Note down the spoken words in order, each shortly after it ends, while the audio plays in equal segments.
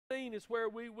14 is where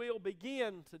we will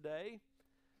begin today.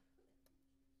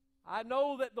 I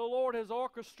know that the Lord has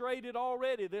orchestrated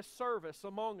already this service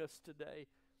among us today.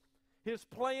 His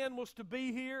plan was to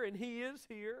be here, and He is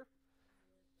here.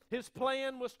 His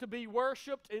plan was to be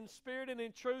worshiped in spirit and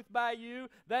in truth by you.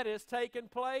 That has taken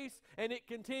place, and it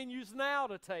continues now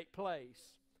to take place.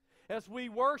 As we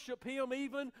worship Him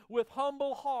even with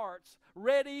humble hearts,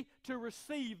 ready to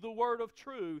receive the word of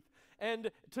truth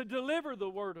and to deliver the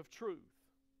word of truth.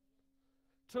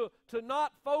 To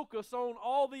not focus on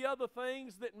all the other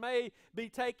things that may be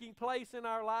taking place in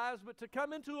our lives, but to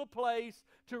come into a place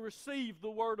to receive the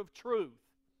word of truth.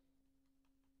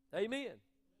 Amen.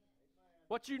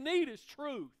 What you need is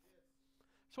truth.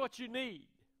 That's what you need.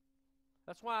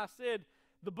 That's why I said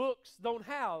the books don't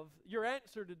have your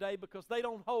answer today, because they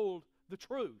don't hold the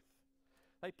truth.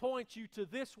 They point you to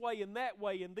this way and that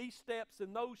way and these steps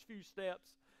and those few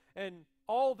steps and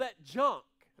all that junk.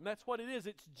 And that's what it is.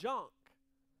 It's junk.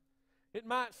 It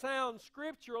might sound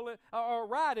scriptural or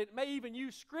right. It may even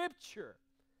use Scripture.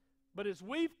 But as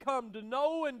we've come to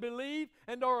know and believe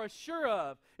and are assured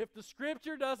of, if the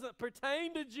Scripture doesn't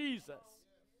pertain to Jesus,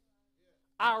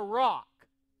 our rock,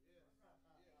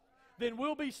 then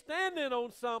we'll be standing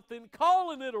on something,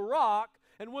 calling it a rock,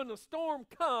 and when the storm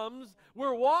comes,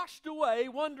 we're washed away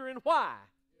wondering why.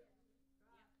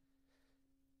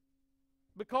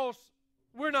 Because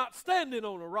we're not standing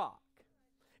on a rock.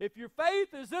 If your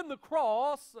faith is in the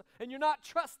cross and you're not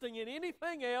trusting in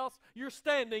anything else, you're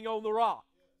standing on the rock.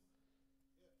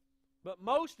 But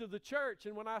most of the church,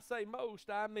 and when I say most,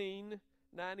 I mean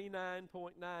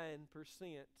 99.9%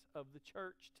 of the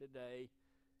church today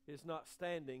is not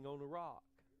standing on a rock.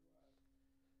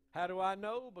 How do I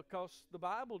know? Because the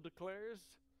Bible declares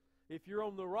if you're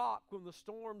on the rock when the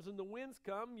storms and the winds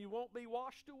come, you won't be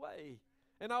washed away.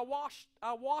 And I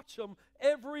watch them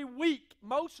every week,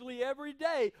 mostly every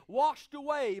day, washed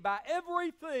away by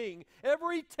everything,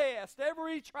 every test,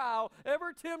 every trial,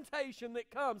 every temptation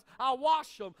that comes. I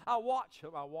watch them. I watch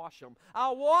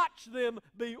them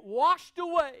be washed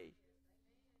away.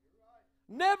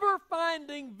 Never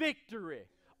finding victory.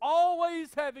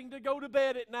 Always having to go to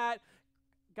bed at night.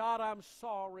 God, I'm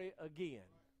sorry again.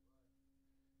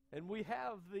 And we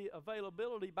have the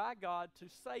availability by God to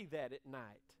say that at night.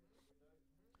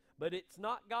 But it's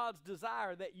not God's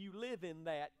desire that you live in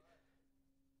that,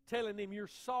 telling Him you're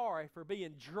sorry for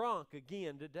being drunk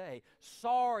again today.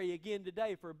 Sorry again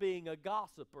today for being a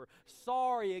gossiper.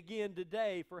 Sorry again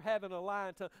today for having a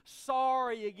lying tongue.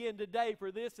 Sorry again today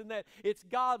for this and that. It's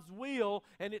God's will,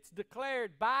 and it's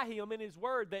declared by Him in His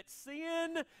Word that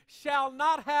sin shall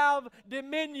not have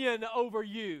dominion over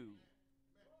you.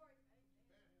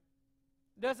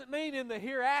 Doesn't mean in the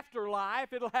hereafter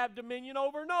life it'll have dominion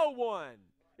over no one.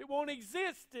 It won't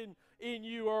exist in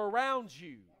you or around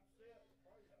you.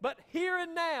 But here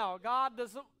and now, God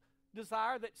doesn't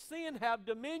desire that sin have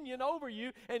dominion over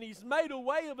you, and He's made a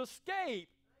way of escape,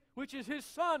 which is His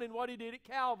Son and what He did at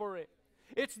Calvary.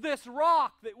 It's this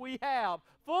rock that we have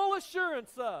full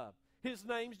assurance of. His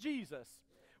name's Jesus.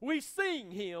 We sing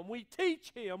Him, we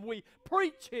teach Him, we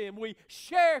preach Him, we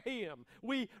share Him,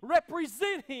 we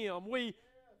represent Him, we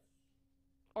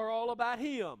are all about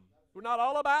Him. We're not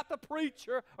all about the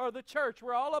preacher or the church.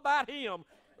 We're all about Him,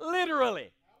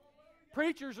 literally.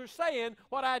 Preachers are saying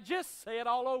what I just said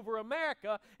all over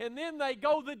America, and then they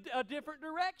go a different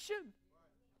direction.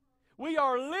 We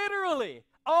are literally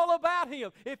all about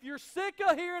Him. If you're sick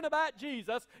of hearing about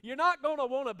Jesus, you're not going to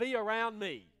want to be around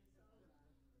me.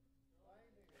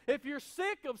 If you're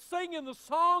sick of singing the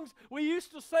songs we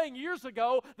used to sing years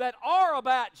ago that are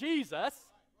about Jesus,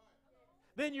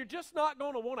 then you're just not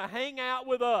going to want to hang out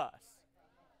with us.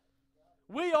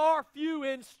 We are few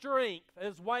in strength,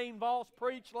 as Wayne Voss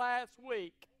preached last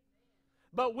week.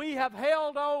 But we have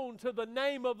held on to the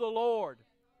name of the Lord.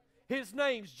 His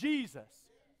name's Jesus.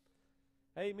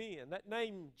 Amen. That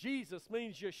name Jesus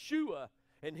means Yeshua,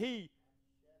 and He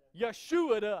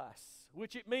Yeshua'd us,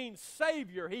 which it means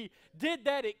Savior. He did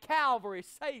that at Calvary,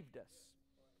 saved us.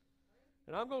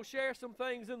 And I'm going to share some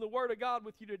things in the Word of God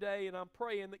with you today, and I'm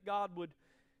praying that God would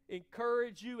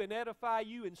encourage you and edify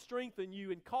you and strengthen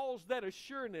you and cause that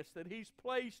assurance that He's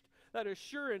placed, that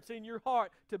assurance in your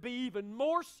heart to be even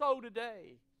more so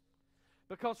today.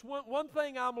 Because one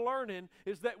thing I'm learning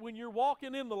is that when you're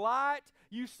walking in the light,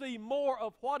 you see more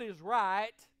of what is right,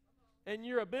 and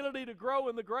your ability to grow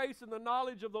in the grace and the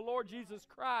knowledge of the Lord Jesus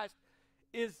Christ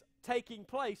is taking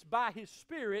place by His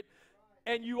Spirit.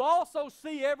 And you also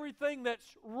see everything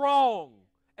that's wrong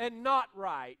and not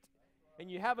right. And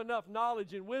you have enough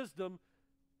knowledge and wisdom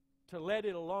to let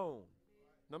it alone.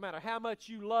 No matter how much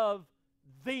you love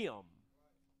them,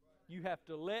 you have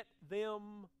to let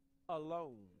them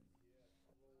alone.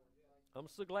 I'm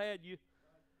so glad you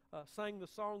sang the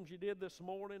songs you did this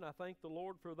morning. I thank the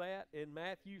Lord for that. In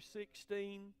Matthew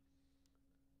 16,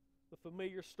 the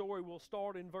familiar story will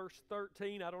start in verse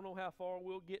 13. I don't know how far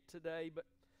we'll get today, but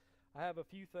I have a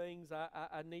few things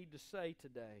I need to say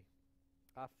today.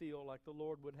 I feel like the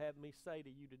Lord would have me say to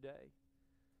you today.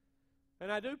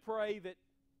 And I do pray that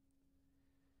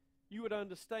you would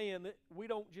understand that we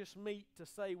don't just meet to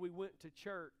say we went to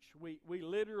church. We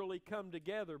literally come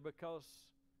together because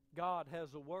God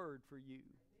has a word for you.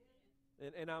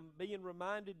 And I'm being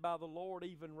reminded by the Lord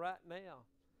even right now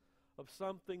of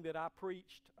something that I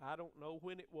preached, I don't know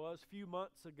when it was, a few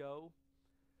months ago.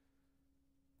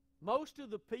 Most of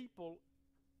the people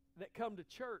that come to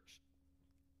church,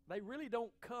 they really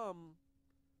don't come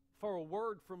for a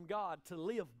word from God to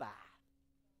live by.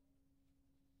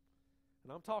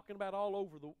 And I'm talking about all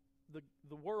over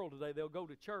the world today. They'll go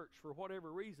to church for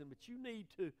whatever reason, but you need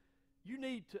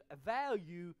to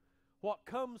value what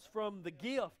comes from the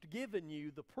gift given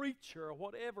you, the preacher or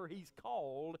whatever he's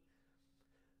called,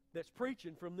 that's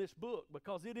preaching from this book,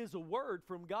 because it is a word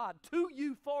from God to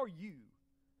you,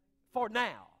 for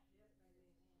now.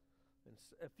 And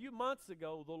a few months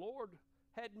ago, the Lord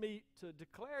had me to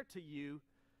declare to you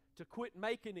to quit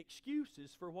making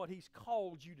excuses for what he's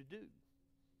called you to do.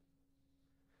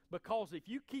 Because if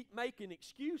you keep making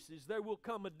excuses, there will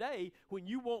come a day when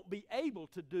you won't be able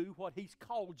to do what he's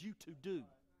called you to do.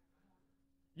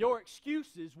 Your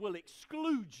excuses will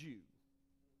exclude you.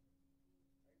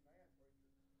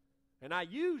 And I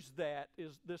used that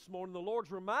this morning. The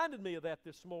Lord's reminded me of that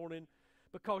this morning,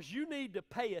 because you need to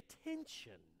pay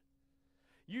attention.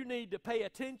 You need to pay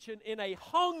attention in a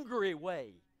hungry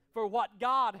way for what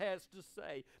God has to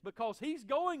say, because he's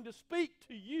going to speak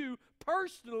to you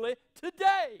personally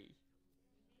today.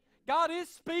 God is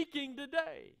speaking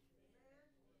today.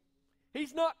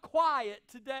 He's not quiet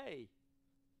today.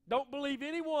 Don't believe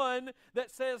anyone that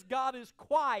says God is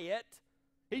quiet.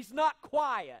 He's not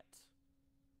quiet.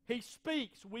 He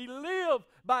speaks. We live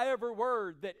by every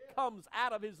word that comes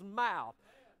out of his mouth.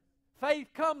 Faith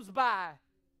comes by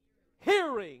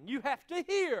hearing. You have to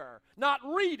hear. Not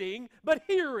reading, but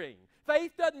hearing.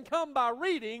 Faith doesn't come by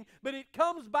reading, but it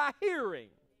comes by hearing.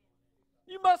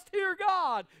 You must hear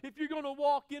God if you're going to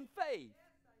walk in faith.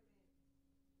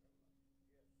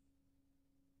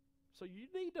 So you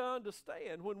need to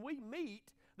understand, when we meet,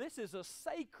 this is a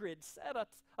sacred,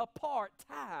 set-apart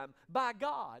time by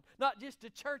God. Not just a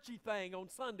churchy thing on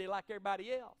Sunday like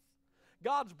everybody else.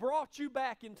 God's brought you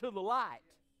back into the light.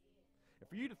 And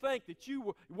for you to think that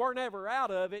you weren't ever out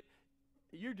of it,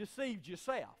 you deceived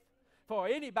yourself. For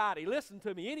anybody, listen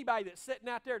to me, anybody that's sitting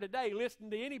out there today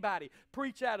listening to anybody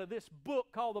preach out of this book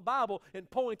called the Bible and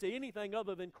point to anything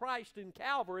other than Christ and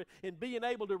Calvary and being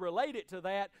able to relate it to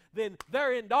that, then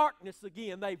they're in darkness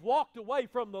again. They've walked away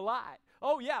from the light.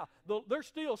 Oh yeah, they're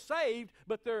still saved,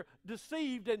 but they're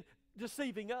deceived and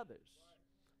deceiving others.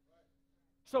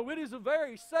 So it is a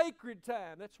very sacred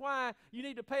time. That's why you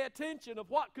need to pay attention of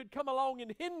what could come along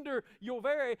and hinder your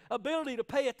very ability to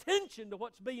pay attention to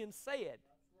what's being said.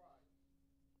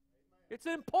 It's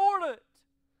important.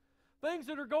 Things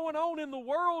that are going on in the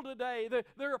world today,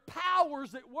 there are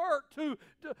powers at work to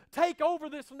take over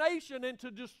this nation and to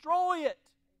destroy it.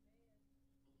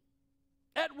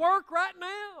 At work right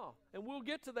now. And we'll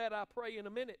get to that, I pray, in a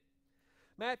minute.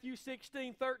 Matthew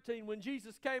 16:13, when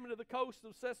Jesus came into the coast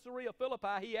of Caesarea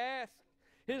Philippi, he asked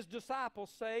his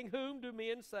disciples, saying, "Whom do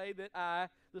men say that I,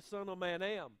 the Son of Man,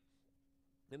 am?"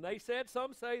 And they said,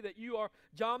 "Some say that you are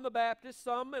John the Baptist,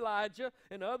 some Elijah,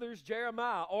 and others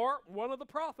Jeremiah, or one of the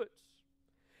prophets."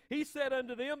 He said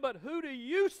unto them, "But who do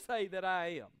you say that I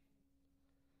am?"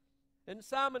 And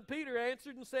Simon Peter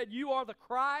answered and said, "You are the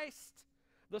Christ,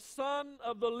 the Son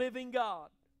of the living God."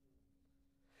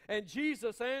 And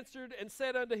Jesus answered and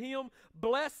said unto him,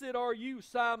 "Blessed are you,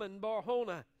 Simon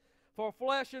Bar-Jonah, for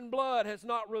flesh and blood has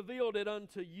not revealed it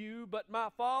unto you, but my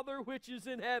Father which is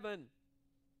in heaven.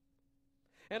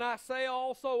 And I say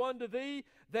also unto thee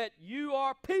that you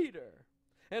are Peter,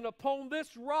 and upon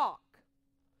this rock,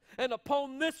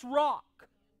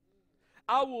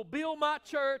 I will build my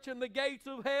church, and the gates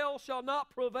of hell shall not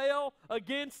prevail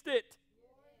against it.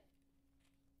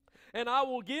 And I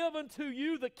will give unto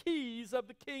you the keys of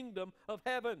the kingdom of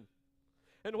heaven.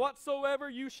 And whatsoever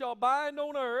you shall bind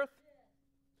on earth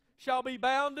shall be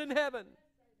bound in heaven.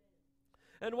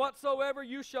 And whatsoever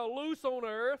you shall loose on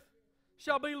earth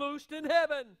shall be loosed in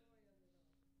heaven."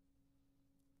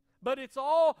 But it's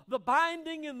all the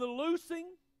binding and the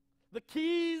loosing. The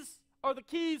keys are the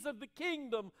keys of the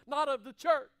kingdom, not of the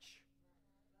church.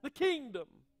 The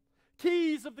kingdom.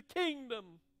 Keys of the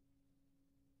kingdom.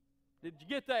 Did you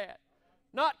get that?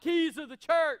 not keys of the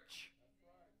church.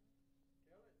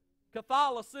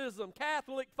 Catholicism,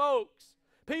 Catholic folks.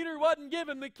 Peter wasn't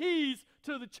given the keys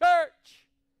to the church,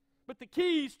 but the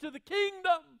keys to the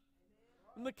kingdom.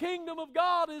 And the kingdom of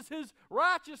God is His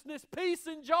righteousness, peace,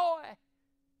 and joy.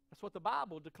 That's what the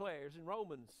Bible declares in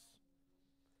Romans.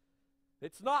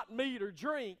 It's not meat or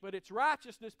drink, but it's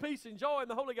righteousness, peace, and joy in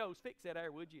the Holy Ghost. Fix that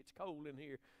air, would you? It's cold in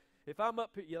here. If I'm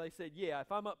up here, yeah, they said, yeah,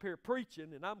 if I'm up here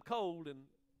preaching and I'm cold and...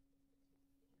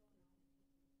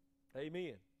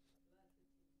 Amen.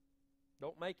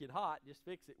 Don't make it hot, just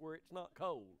fix it where it's not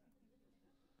cold.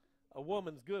 A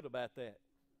woman's good about that.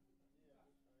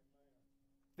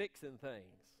 Fixing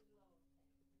things.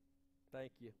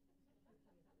 Thank you.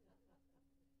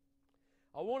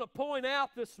 I want to point out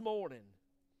this morning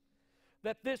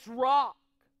that this rock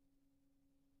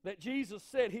that Jesus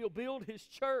said He'll build His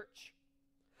church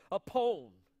upon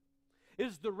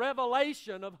is the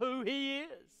revelation of who He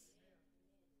is.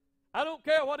 I don't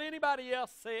care what anybody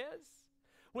else says.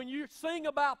 When you sing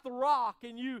about the rock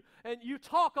and you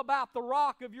talk about the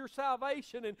rock of your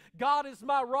salvation and God is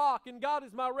my rock and God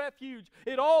is my refuge,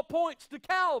 it all points to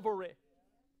Calvary.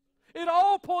 It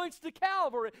all points to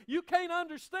Calvary. You can't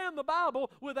understand the Bible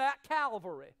without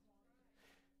Calvary.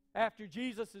 After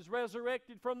Jesus is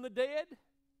resurrected from the dead,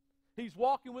 He's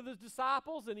walking with His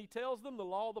disciples and He tells them the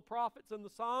law, the prophets, and the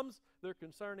Psalms, they're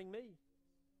concerning me.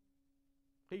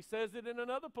 He says it in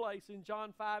another place in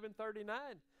John 5:39.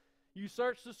 You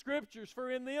search the Scriptures, for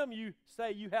in them you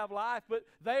say you have life, but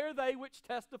they are they which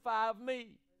testify of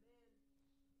me.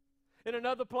 In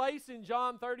another place, in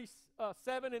John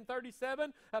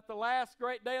 7:37, at the last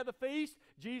great day of the feast,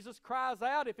 Jesus cries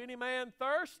out, if any man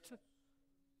thirst,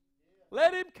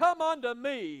 let him come unto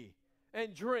me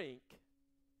and drink.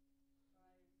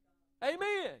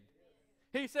 Amen.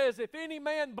 He says, if any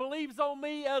man believes on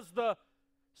me as the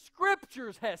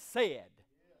Scriptures has said.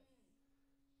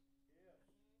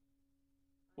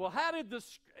 Well, how did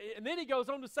and then he goes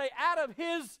on to say, out of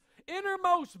his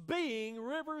innermost being,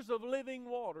 rivers of living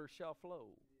water shall flow.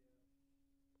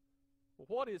 Well,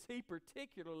 what is he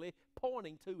particularly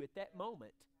pointing to at that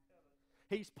moment?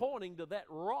 He's pointing to that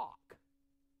rock.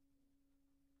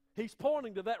 He's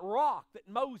pointing to that rock that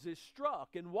Moses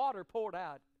struck and water poured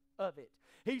out of it.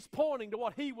 He's pointing to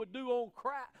what He would do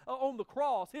on the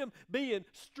cross, Him being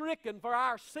stricken for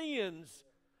our sins,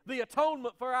 the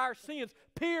atonement for our sins,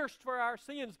 pierced for our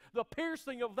sins, the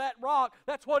piercing of that rock.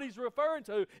 That's what He's referring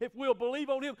to. If we'll believe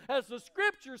on Him as the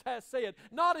Scriptures has said,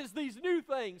 not as these new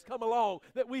things come along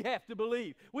that we have to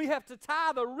believe. We have to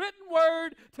tie the written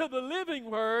Word to the living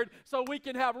Word so we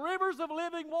can have rivers of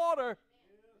living water.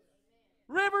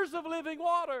 Rivers of living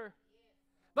water.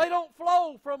 They don't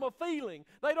flow from a feeling.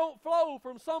 They don't flow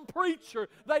from some preacher.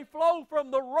 They flow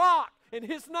from the rock, and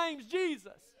His name's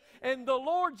Jesus. And the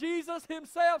Lord Jesus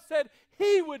Himself said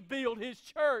He would build His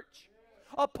church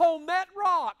upon that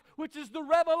rock, which is the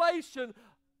revelation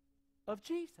of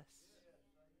Jesus.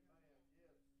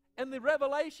 And the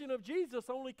revelation of Jesus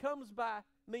only comes by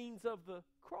means of the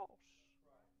cross.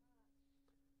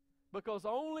 Because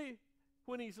only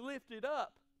when He's lifted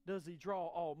up does He draw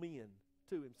all men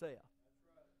to Himself.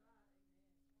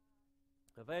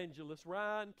 Evangelist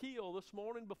Ryan Keel this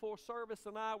morning before service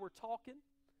and I were talking,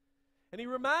 and he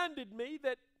reminded me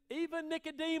that even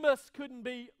Nicodemus couldn't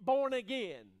be born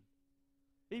again,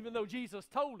 even though Jesus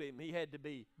told him he had to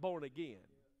be born again,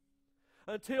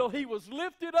 until he was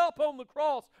lifted up on the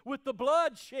cross with the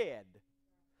blood shed.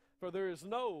 For there is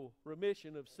no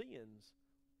remission of sins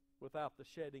without the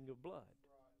shedding of blood.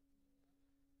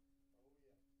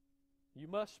 You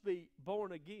must be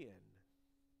born again.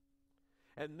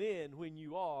 And then when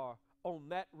you are on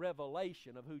that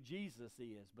revelation of who Jesus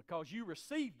is, because you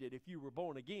received it if you were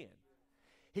born again,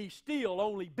 He still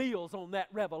only builds on that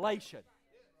revelation.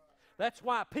 That's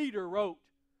why Peter wrote,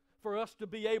 for us to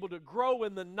be able to grow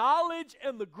in the knowledge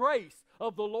and the grace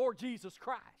of the Lord Jesus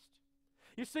Christ.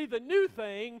 You see, the new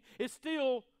thing is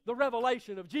still the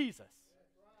revelation of Jesus.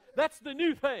 That's the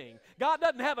new thing. God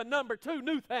doesn't have a number 2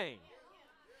 new thing.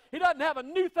 He doesn't have a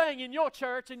new thing in your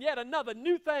church and yet another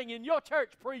new thing in your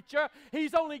church, preacher.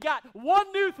 He's only got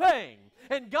one new thing.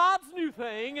 And God's new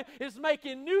thing is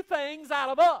making new things out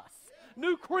of us.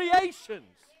 New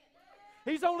creations.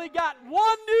 He's only got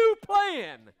one new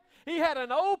plan. He had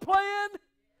an old plan,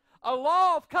 a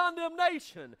law of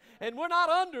condemnation. And we're not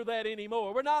under that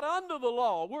anymore. We're not under the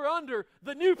law. We're under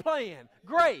the new plan,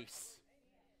 grace.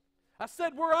 I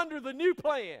said we're under the new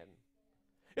plan.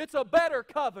 It's a better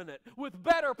covenant with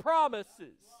better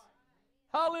promises.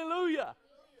 Hallelujah.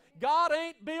 God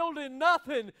ain't building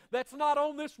nothing that's not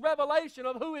on this revelation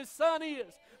of who His Son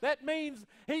is. That means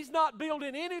He's not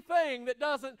building anything that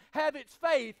doesn't have its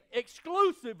faith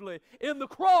exclusively in the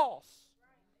cross.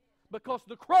 Because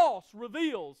the cross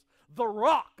reveals the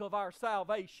rock of our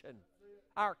salvation,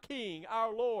 our King,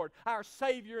 our Lord, our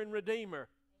Savior and Redeemer.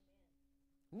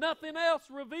 Nothing else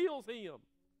reveals Him.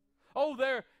 Oh,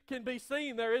 there can be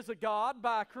seen there is a God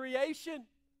by creation.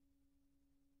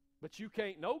 But you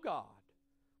can't know God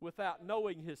without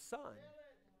knowing His Son.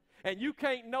 And you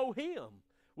can't know Him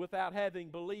without having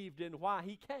believed in why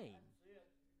He came.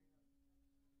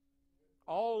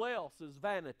 All else is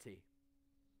vanity.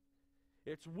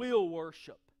 It's will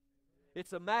worship.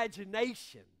 It's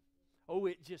imagination. Oh,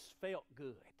 it just felt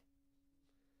good.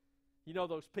 You know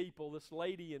those people, this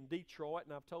lady in Detroit,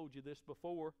 and I've told you this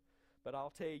before, but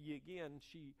I'll tell you again,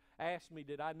 she asked me,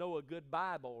 did I know a good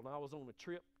Bible? And I was on a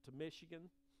trip to Michigan.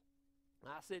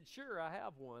 And I said, sure, I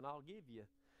have one. I'll give you.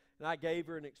 And I gave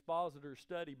her an expositor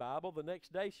study Bible. The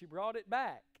next day she brought it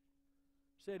back.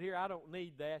 Said, here, I don't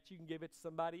need that. You can give it to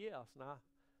somebody else. And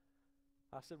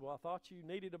I said, well, I thought you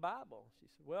needed a Bible. She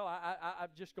said, well, I'm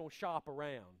just going to shop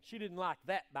around. She didn't like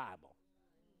that Bible.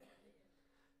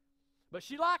 But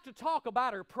she liked to talk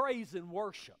about her praise and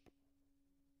worship.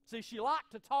 See, she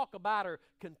liked to talk about her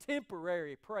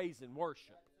contemporary praise and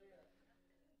worship.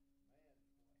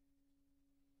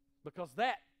 Because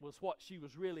that was what she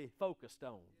was really focused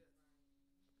on.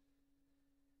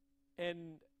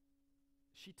 And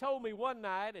she told me one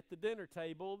night at the dinner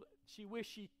table she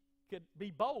wished she could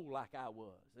be bold like I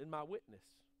was in my witness.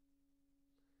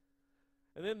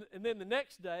 And then the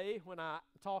next day when I'm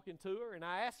talking to her and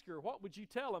I asked her, what would you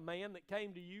tell a man that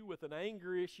came to you with an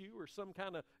anger issue or some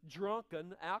kind of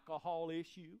drunken alcohol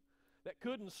issue that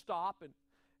couldn't stop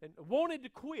and wanted to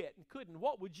quit and couldn't?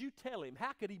 What would you tell him?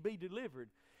 How could he be delivered?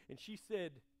 And she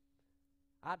said,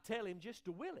 I'd tell him just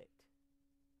to will it.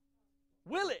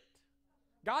 Will it.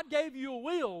 God gave you a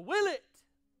will. Will it.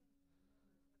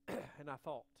 And I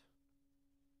thought,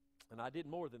 and I did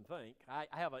more than think. I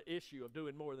have an issue of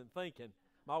doing more than thinking.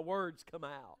 My words come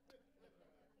out.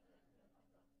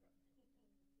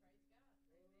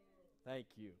 Thank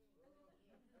you.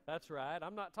 That's right.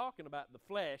 I'm not talking about the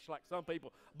flesh like some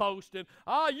people boasting.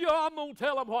 Oh, I'm going to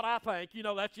tell them what I think. You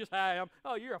know, that's just how I am.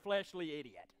 Oh, you're a fleshly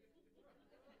idiot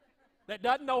that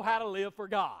doesn't know how to live for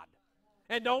God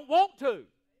and don't want to.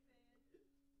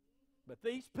 But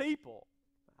these people,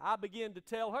 I began to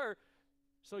tell her,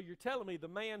 so you're telling me the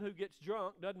man who gets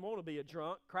drunk doesn't want to be a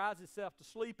drunk, cries himself to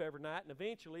sleep every night, and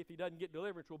eventually, if he doesn't get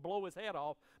deliverance, will blow his head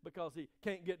off because he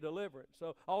can't get deliverance.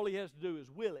 So all he has to do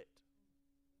is will it.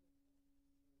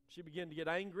 She began to get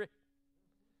angry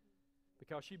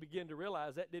because she began to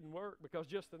realize that didn't work, because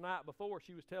just the night before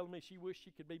she was telling me she wished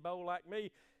she could be bold like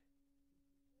me.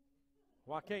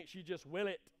 Why can't she just will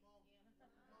it?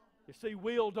 You see,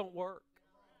 will don't work.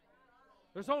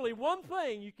 There's only one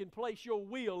thing you can place your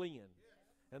will in,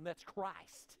 and that's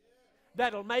Christ.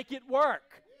 That'll make it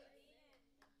work.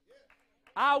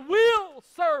 I will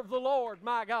serve the Lord,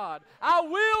 my God. I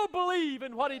will believe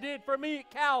in what He did for me at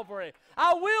Calvary.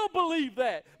 I will believe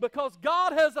that because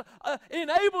God has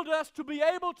enabled us to be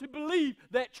able to believe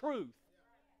that truth.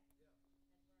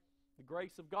 The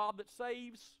grace of God that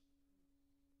saves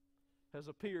has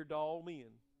appeared to all men.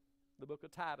 The book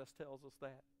of Titus tells us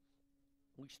that.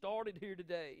 We started here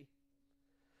today,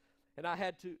 and I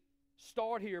had to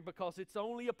start here because it's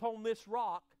only upon this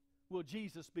rock will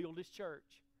Jesus build His church.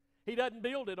 He doesn't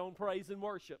build it on praise and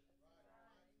worship.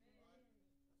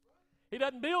 He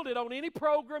doesn't build it on any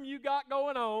program you got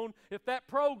going on if that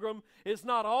program is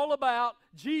not all about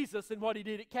Jesus and what He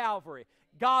did at Calvary.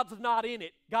 God's not in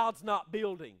it. God's not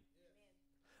building.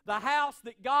 The house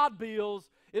that God builds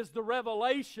is the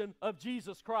revelation of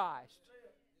Jesus Christ.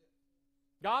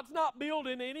 God's not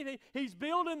building anything. He's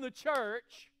building the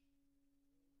church.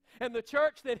 And the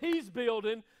church that He's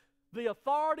building, the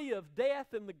authority of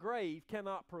death and the grave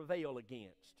cannot prevail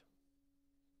against.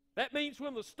 That means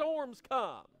when the storms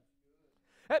come.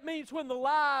 That means when the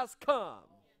lies come.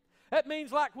 That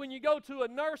means like when you go to a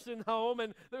nursing home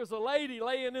and there's a lady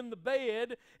laying in the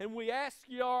bed and we ask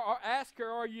her,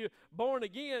 are you born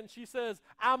again? She says,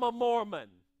 I'm a Mormon.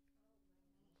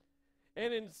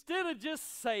 And instead of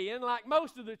just saying, like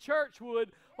most of the church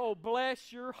would, oh,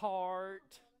 bless your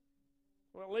heart.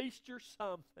 Well, at least you're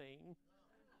something.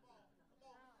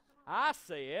 I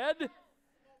said,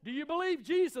 do you believe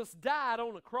Jesus died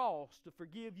on a cross to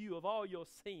forgive you of all your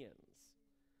sins?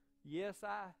 Yes,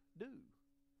 I do.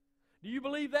 Do you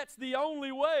believe that's the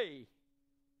only way?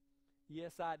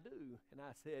 Yes, I do. And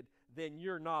I said, then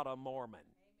you're not a Mormon.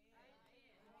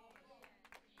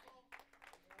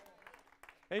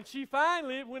 And she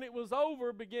finally, when it was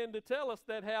over, began to tell us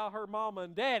that how her mama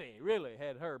and daddy really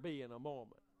had her being a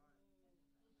Mormon.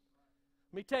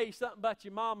 Let me tell you something about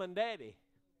your mama and daddy.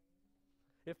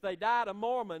 If they died a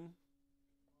Mormon,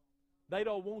 they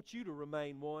don't want you to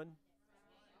remain one.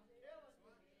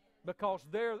 Because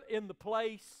they're in the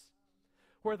place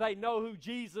where they know who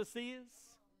Jesus is,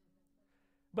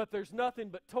 but there's nothing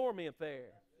but torment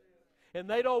there. And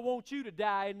they don't want you to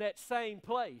die in that same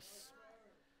place.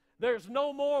 There's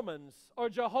no Mormons or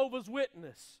Jehovah's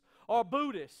Witness or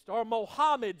Buddhists or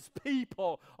Mohammed's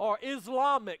people or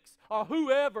Islamics or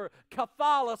whoever,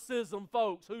 Catholicism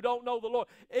folks who don't know the Lord.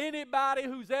 Anybody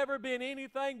who's ever been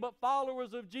anything but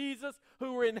followers of Jesus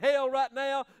who are in hell right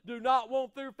now do not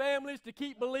want their families to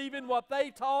keep believing what they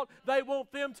taught. They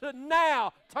want them to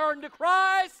now turn to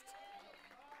Christ.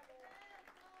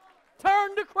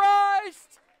 Turn to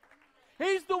Christ.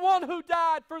 He's the one who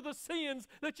died for the sins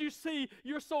that you see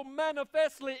you're so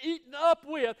manifestly eaten up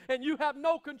with and you have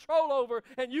no control over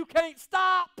and you can't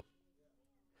stop.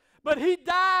 But He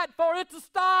died for it to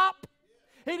stop.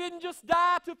 He didn't just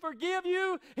die to forgive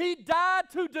you. He died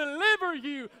to deliver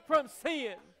you from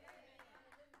sin.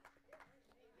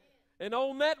 And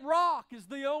on that rock is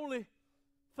the only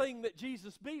thing that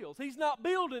Jesus builds. He's not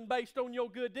building based on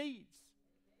your good deeds.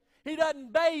 He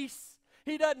doesn't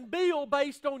build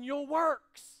based on your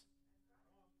works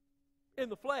in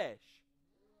the flesh.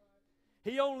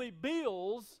 He only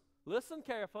builds, listen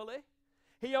carefully,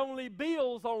 He only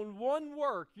builds on one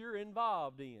work you're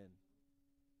involved in.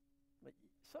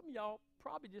 Some of y'all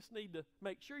probably just need to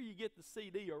make sure you get the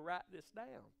CD or write this down.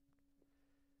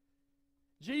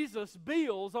 Jesus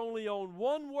builds only on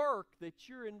one work that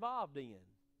you're involved in.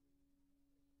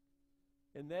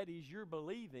 And that is you're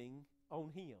believing on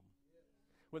Him.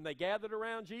 When they gathered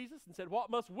around Jesus and said, what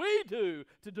must we do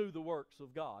to do the works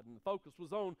of God? And the focus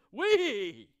was on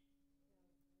we.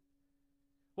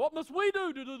 What must we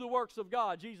do to do the works of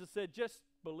God? Jesus said, just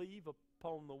believe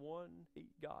upon the one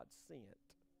God sent.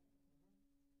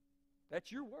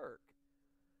 That's your work.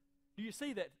 Do you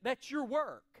see that? That's your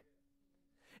work.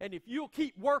 And if you'll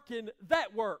keep working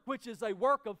that work, which is a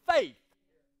work of faith,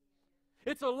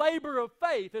 it's a labor of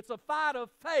faith. It's a fight of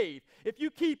faith. If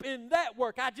you keep in that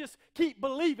work, I just keep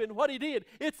believing what He did,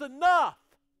 it's enough.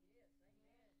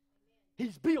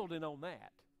 He's building on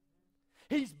that.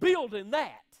 He's building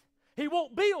that. He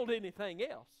won't build anything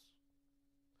else.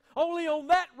 Only on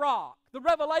that rock, the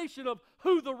revelation of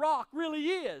who the rock really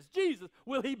is, Jesus,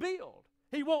 will He build.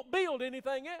 He won't build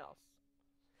anything else.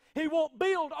 He won't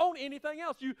build on anything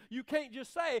else. You can't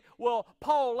just say, well,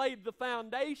 Paul laid the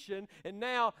foundation and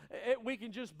now we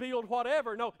can just build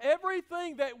whatever. No,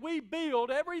 everything that we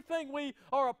build, everything we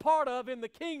are a part of in the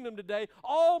kingdom today,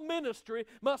 all ministry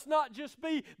must not just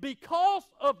be because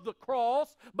of the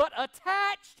cross, but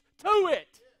attached to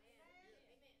it.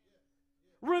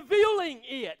 Revealing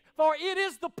it, for it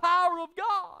is the power of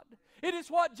God. It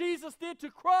is what Jesus did to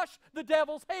crush the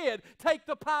devil's head, take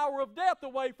the power of death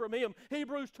away from him,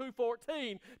 Hebrews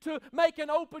 2:14, to make an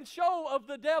open show of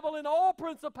the devil and all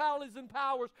principalities and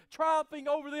powers, triumphing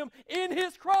over them in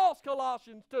His cross,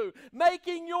 Colossians 2,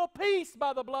 making your peace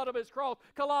by the blood of His cross,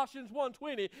 Colossians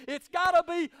 1:20. It's got to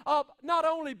be not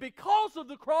only because of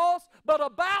the cross, but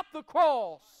about the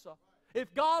cross.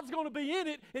 If God's going to be in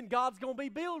it, and God's going to be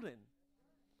building.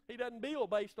 He doesn't build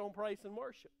based on praise and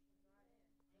worship.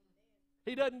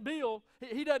 He doesn't build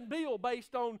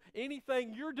based on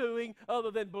anything you're doing other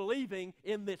than believing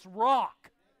in this rock.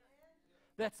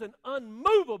 That's an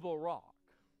unmovable rock.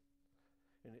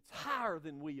 And it's higher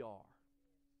than we are.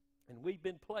 And we've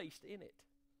been placed in it.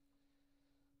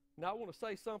 Now I want to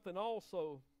say something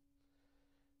also,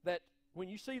 that when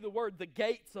you see the word, the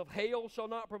gates of hell shall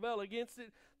not prevail against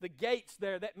it, the gates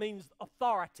there, that means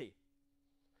authority.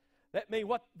 That means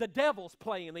what the devil's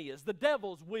plan is, the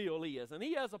devil's will is. And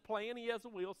he has a plan, he has a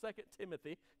will. 2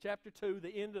 Timothy chapter 2,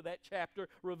 the end of that chapter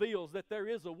reveals that there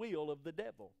is a will of the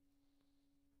devil.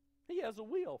 He has a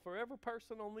will for every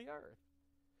person on the earth.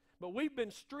 But we've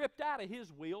been stripped out of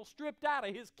his will, stripped out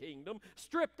of his kingdom,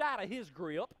 stripped out of his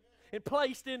grip, and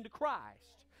placed into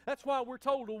Christ. That's why we're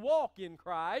told to walk in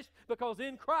Christ, because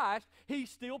in Christ, He's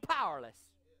still powerless.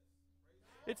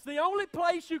 It's the only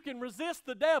place you can resist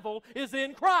the devil is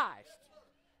in Christ.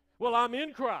 Well, I'm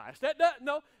in Christ.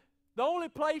 No, the only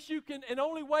place you can, and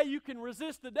only way you can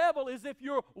resist the devil is if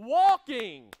you're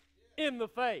walking in the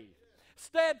faith.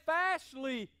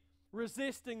 Steadfastly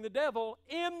resisting the devil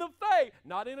in the faith.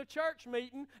 Not in a church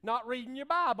meeting, not reading your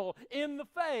Bible, in the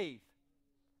faith.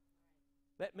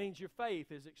 That means your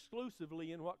faith is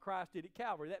exclusively in what Christ did at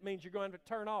Calvary. That means you're going to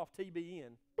turn off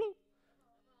TBN. Bloop.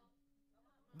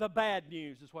 The bad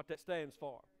news is what that stands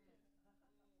for.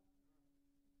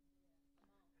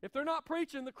 If they're not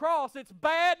preaching the cross, it's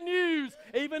bad news,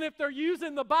 even if they're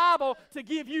using the Bible to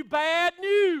give you bad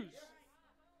news.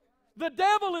 The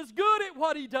devil is good at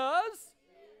what he does.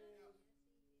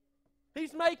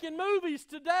 He's making movies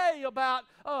today about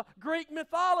Greek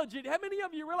mythology. How many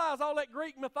of you realize all that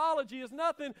Greek mythology is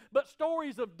nothing but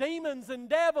stories of demons and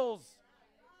devils?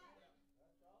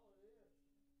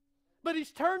 But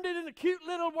he's turned it into cute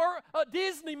little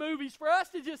Disney movies for us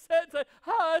to just sit and say,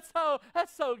 oh,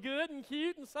 that's so good and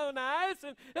cute and so nice.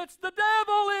 And it's the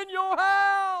devil in your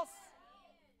house.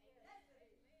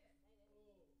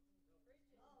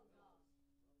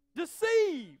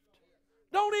 Deceived.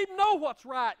 Don't even know what's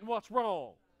right and what's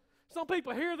wrong. Some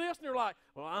people hear this and they're like,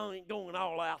 well, I ain't going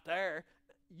all out there.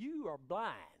 You are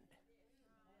blind.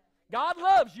 God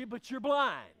loves you, but you're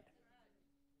blind.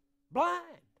 Blind.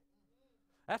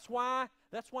 That's why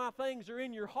things are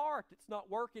in your heart that's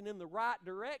not working in the right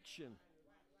direction.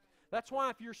 That's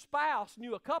why if your spouse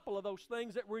knew a couple of those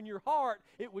things that were in your heart,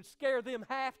 it would scare them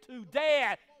half to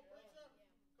death.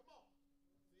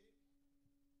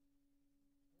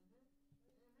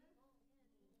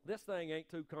 This thing ain't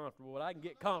too comfortable, but I can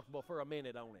get comfortable for a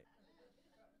minute on it.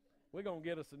 We're going to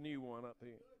get us a new one up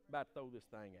here. About to throw this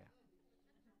thing out.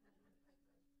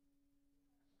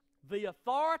 The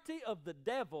authority of the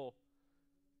devil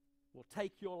will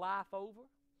take your life over.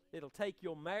 It'll take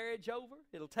your marriage over.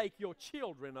 It'll take your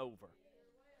children over.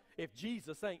 If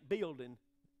Jesus ain't building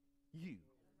you.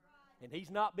 And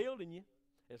he's not building you.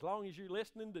 As long as you're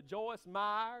listening to Joyce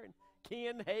Meyer and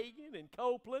Ken Hagin and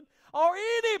Copeland or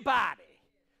anybody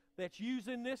that's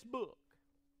using this book.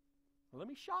 Well, let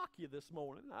me shock you this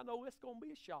morning. I know it's going to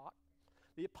be a shock.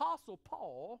 The Apostle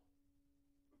Paul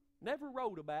never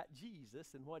wrote about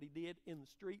Jesus and what he did in the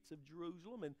streets of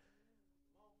Jerusalem. And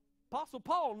Apostle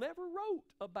Paul never wrote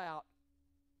about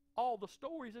all the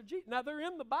stories of Jesus. Now, they're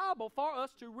in the Bible for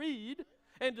us to read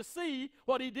and to see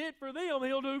what he did for them,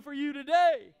 he'll do for you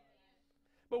today.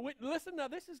 But listen, now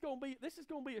this is going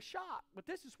to be a shock. But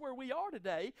this is where we are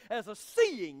today as a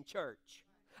seeing church.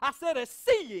 I said a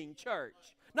seeing church,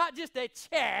 not just a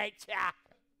church.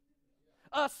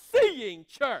 A seeing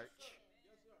church.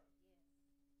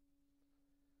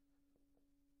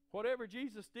 Whatever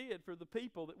Jesus did for the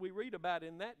people that we read about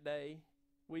in that day,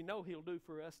 we know he'll do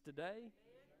for us today.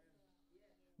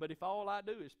 But if all I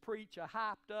do is preach a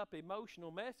hyped up emotional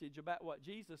message about what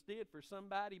Jesus did for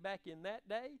somebody back in that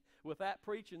day without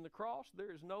preaching the cross,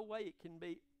 there is no way it can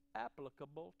be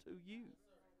applicable to you.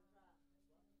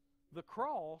 The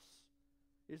cross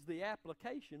is the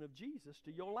application of Jesus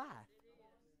to your life.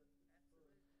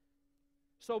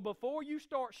 So before you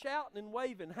start shouting and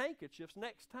waving handkerchiefs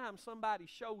next time somebody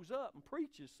shows up and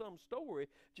preaches some story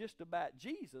just about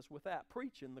Jesus without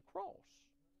preaching the cross,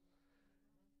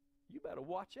 you better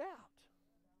watch out.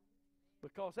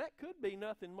 Because that could be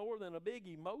nothing more than a big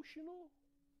emotional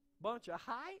bunch of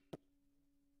hype.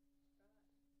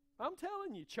 I'm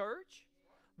telling you, church,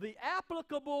 the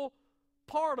applicable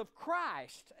part of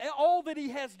Christ, all that he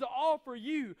has to offer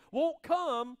you, won't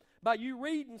come by you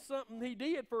reading something he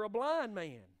did for a blind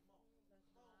man.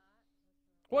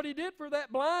 What he did for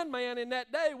that blind man in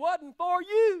that day wasn't for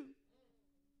you.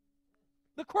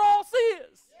 The cross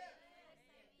is.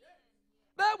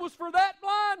 That was for that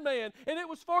blind man, and it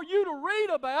was for you to read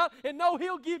about and know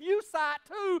he'll give you sight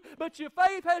too, but your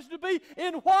faith has to be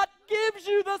in what gives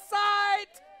you the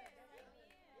sight.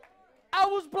 I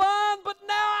was blind, but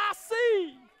now I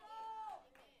see.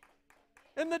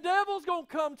 And the devil's going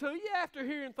to come to you after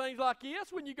hearing things like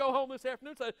this when you go home this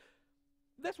afternoon and say,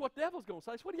 that's what the devil's going to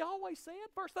say. It's what he always said.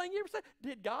 First thing he ever said,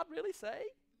 did God really say?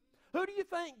 Who do you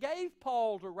think gave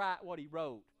Paul to write what he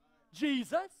wrote?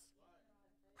 Jesus.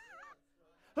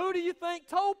 Who do you think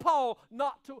told Paul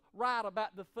not to write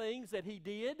about the things that he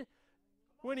did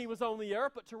when he was on the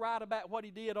earth, but to write about what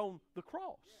he did on the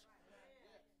cross?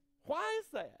 Why is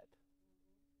that?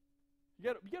 You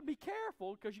got to be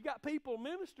careful because you got people,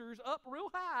 ministers, up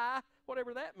real high,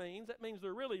 whatever that means. That means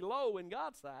they're really low in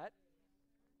God's sight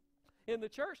in the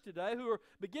church today who are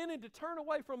beginning to turn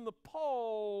away from the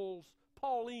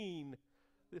Pauline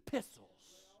epistles.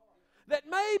 That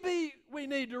maybe we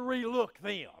need to relook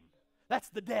them. That's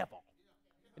the devil.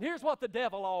 And here's what the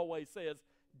devil always says.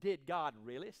 Did God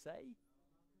really say?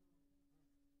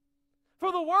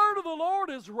 For the word of the Lord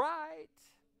is right,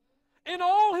 and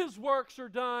all his works are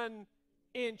done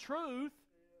in truth.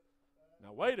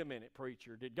 Now wait a minute,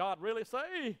 preacher. Did God really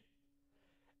say?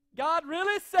 God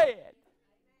really said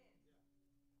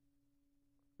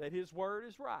that his word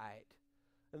is right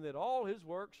and that all his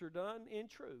works are done in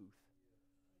truth.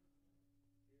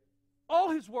 All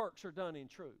his works are done in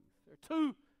truth. There are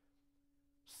two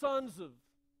sons of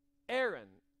Aaron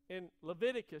in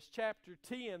Leviticus chapter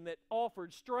 10 that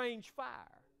offered strange fire.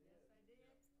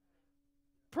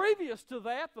 Previous to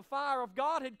that, the fire of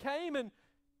God had came and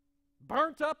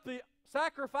burnt up the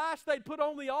sacrifice they'd put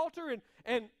on the altar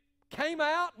and came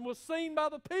out and was seen by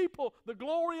the people. The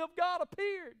glory of God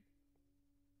appeared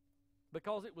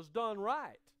because it was done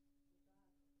right.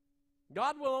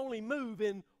 God will only move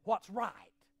in what's right.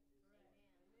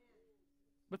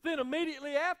 But then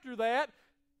immediately after that,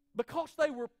 because they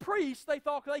were priests, they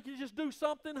thought they could just do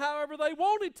something however they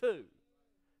wanted to.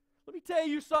 Let me tell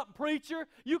you something, preacher.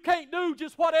 You can't do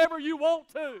just whatever you want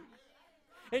to.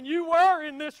 And you were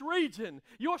in this region.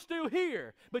 You're still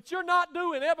here. But you're not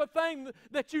doing everything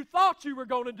that you thought you were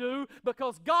going to do,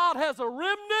 because God has a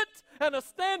remnant and a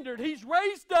standard He's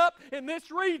raised up in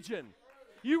this region.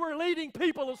 You were leading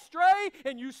people astray,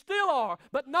 and you still are,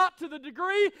 but not to the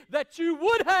degree that you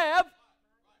would have,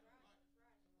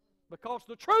 because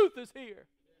the truth is here.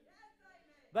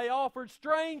 They offered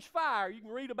strange fire. You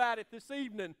can read about it this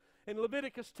evening in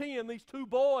Leviticus 10, these two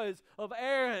boys of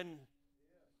Aaron.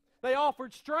 They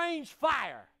offered strange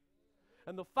fire.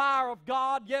 And the fire of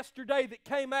God yesterday that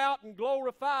came out and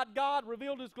glorified God,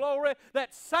 revealed His glory,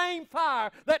 that same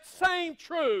fire, that same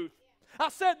truth. I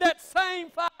said that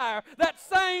same fire, that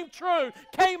same truth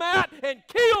came out and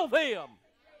killed them.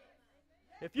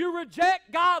 If you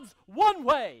reject God's one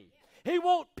way, He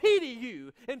won't pity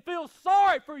you and feel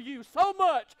sorry for you so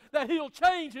much that He'll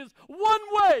change His one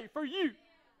way for you.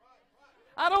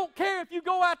 I don't care if you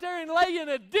go out there and lay in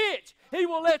a ditch. He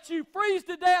will let you freeze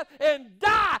to death and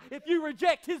die if you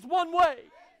reject His one way.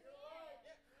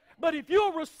 But if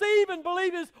you'll receive and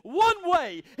believe His one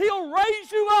way, He'll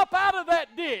raise you up out of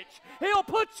that ditch. He'll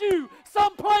put you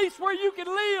someplace where you can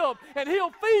live, and He'll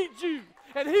feed you,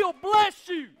 and He'll bless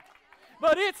you.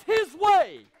 But it's His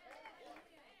way.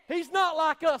 He's not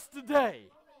like us today.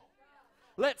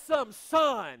 Let some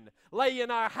son lay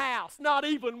in our house, not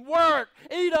even work,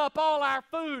 eat up all our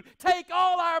food, take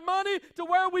all our money to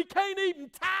where we can't even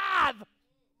tithe.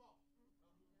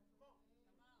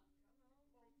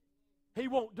 He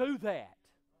won't do that.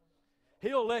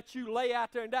 He'll let you lay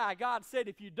out there and die. God said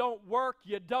if you don't work,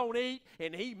 you don't eat,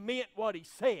 and He meant what He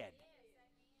said.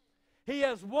 He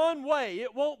has one way.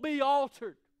 It won't be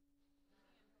altered.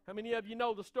 How many of you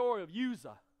know the story of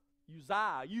Uzzah,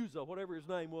 whatever his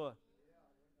name was?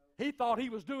 He thought he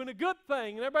was doing a good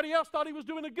thing, and everybody else thought he was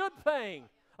doing a good thing.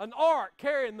 An ark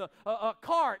carrying a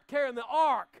cart carrying the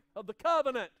ark of the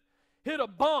covenant hit a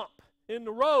bump in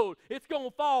the road. It's going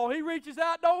to fall. He reaches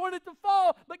out, don't want it to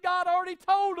fall, but God already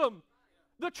told him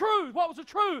the truth. What was the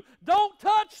truth? Don't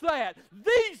touch that.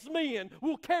 These men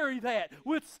will carry that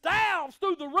with staves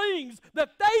through the rings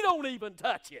that they don't even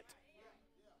touch it.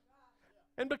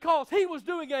 And because he was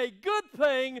doing a good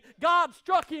thing, God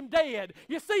struck him dead.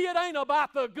 You see, it ain't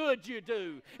about the good you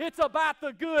do. It's about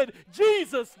the good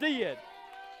Jesus did.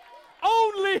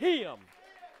 Only Him.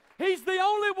 He's the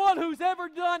only one who's ever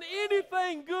done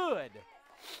anything good.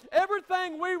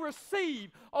 Everything we receive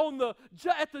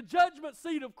at the judgment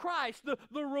seat of Christ,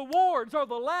 the rewards or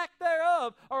the lack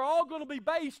thereof, are all going to be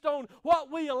based on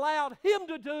what we allowed Him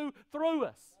to do through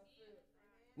us,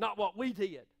 not what we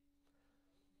did.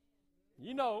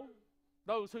 You know,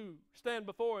 those who stand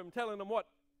before Him telling them what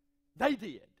they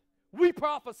did. We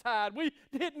prophesied. We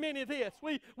did many of this.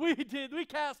 We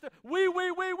cast. We.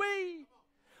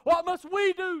 What must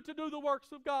we do to do the works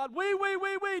of God? We.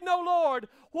 No, Lord,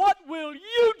 what will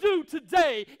you do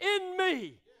today in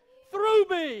me, through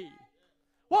me?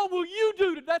 What will you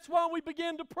do? That's why we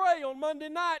began to pray on Monday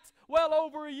nights well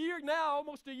over a year now,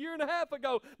 almost a year and a half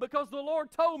ago, because the Lord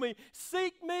told me,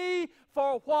 seek me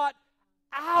for what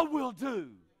I will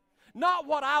do, not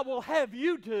what I will have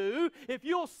you do. If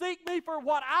you'll seek me for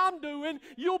what I'm doing,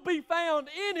 you'll be found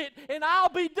in it, and I'll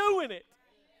be doing it.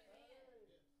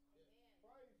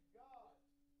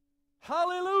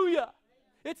 Hallelujah.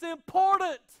 It's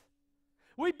important.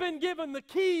 We've been given the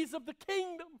keys of the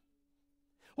kingdom.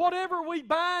 Whatever we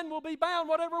bind will be bound.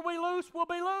 Whatever we loose will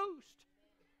be loosed.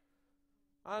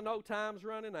 I know time's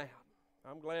running out.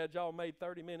 I'm glad y'all made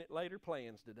 30-minute later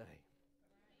plans today.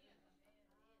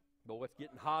 Boy, it's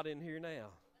getting hot in here now.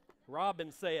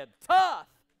 Robin said, tough.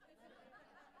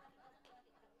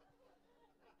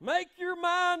 Make your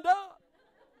mind up.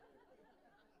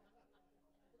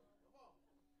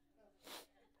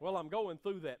 Well, I'm going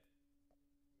through that.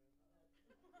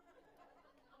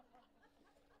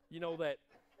 You know that.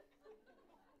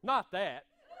 Not that.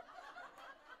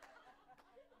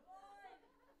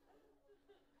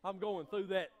 I'm going through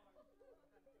that.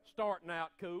 Starting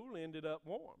out cool, ended up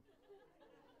warm.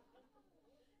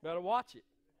 Better watch it.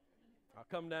 I'll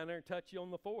come down there and touch you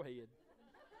on the forehead.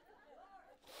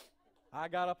 I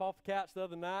got up off the couch the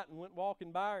other night and went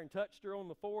walking by her and touched her on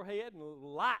the forehead, and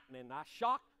lightning, I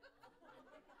shocked.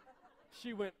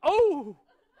 She went, "Oh!"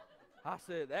 I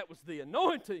said, "That was the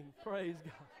anointing." Praise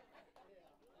God.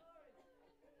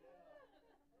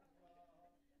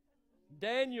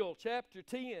 Daniel chapter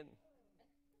 10.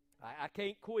 I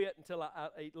can't quit until I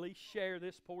at least share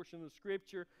this portion of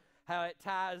Scripture, how it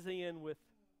ties in with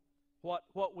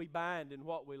what we bind and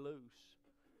what we loose.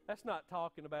 That's not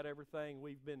talking about everything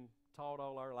we've been taught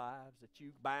all our lives, that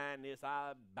you bind this,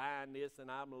 I bind this, and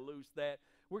I'm going to loose that.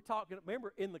 We're talking,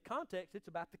 remember, in the context, it's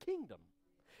about the kingdom.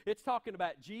 It's talking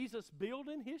about Jesus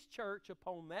building His church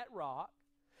upon that rock,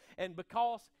 and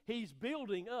because He's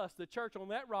building us, the church, on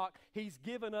that rock, He's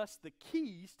given us the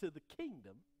keys to the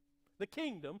kingdom. The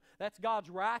kingdom, that's God's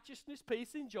righteousness,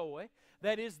 peace, and joy.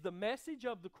 That is the message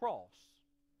of the cross.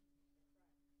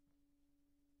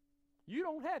 You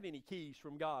don't have any keys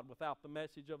from God without the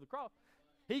message of the cross.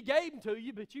 He gave them to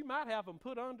you, but you might have them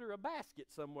put under a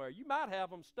basket somewhere. You might have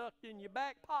them stuck in your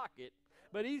back pocket.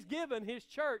 But He's given His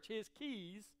church His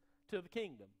keys to the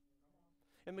kingdom.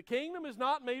 And the kingdom is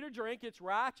not meat or drink. It's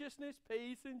righteousness,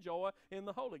 peace, and joy in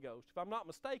the Holy Ghost. If I'm not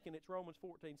mistaken, it's Romans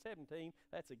 14:17.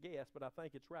 That's a guess, but I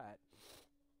think it's right.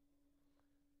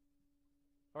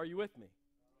 Are you with me?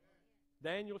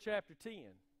 Daniel chapter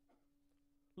 10.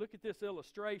 Look at this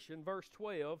illustration, verse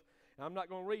 12. I'm not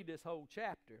going to read this whole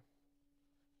chapter.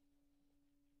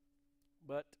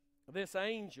 But this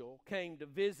angel came to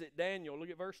visit Daniel. Look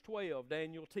at verse 12,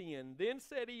 Daniel 10. Then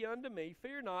said he unto me,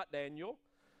 Fear not, Daniel,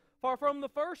 for from the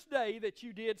first day that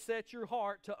you did set your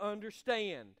heart to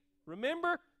understand.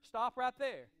 Remember? Stop right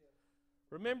there.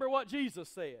 Remember what Jesus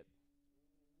said.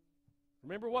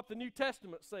 Remember what the New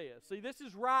Testament says. See, this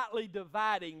is rightly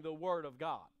dividing the Word of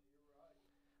God.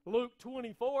 Luke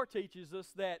 24 teaches us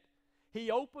that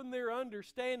He opened their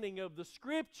understanding of the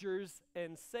Scriptures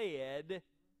and said,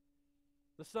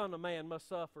 the Son of Man must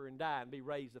suffer and die and be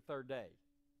raised the third day.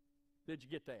 Did you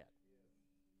get that?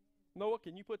 Noah,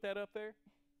 can you put that up there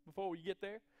before we get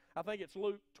there? I think it's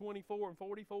Luke 24 and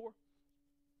 44.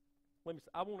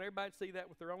 I want everybody to see that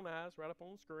with their own eyes right up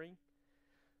on the screen.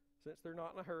 Since they're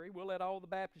not in a hurry, we'll let all the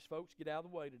Baptist folks get out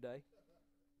of the way today.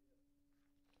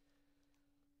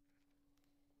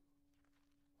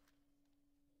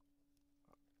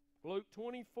 Luke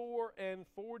 24 and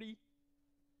 45.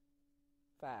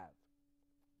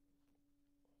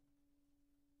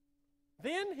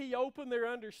 Then He opened their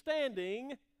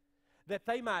understanding that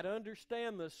they might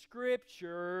understand the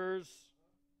Scriptures,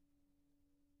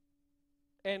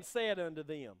 and said unto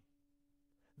them,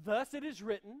 Thus it is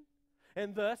written,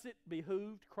 and thus it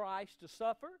behooved Christ to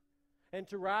suffer and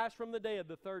to rise from the dead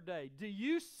the third day. Do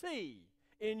you see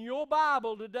in your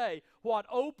Bible today what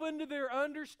opened their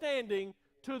understanding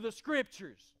to the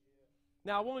Scriptures?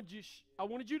 Now I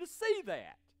wanted you to see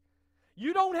that.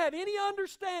 You don't have any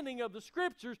understanding of the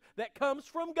Scriptures that comes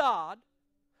from God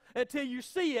until you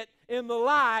see it in the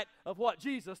light of what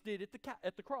Jesus did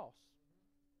at the cross.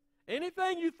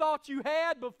 Anything you thought you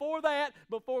had before that,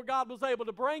 before God was able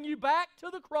to bring you back to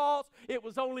the cross, it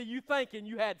was only you thinking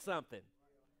you had something.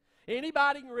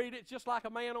 Anybody can read it. It's just like a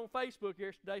man on Facebook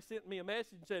yesterday sent me a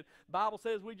message and said, the Bible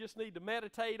says we just need to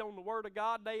meditate on the Word of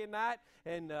God day and night,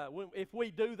 and if we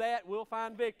do that, we'll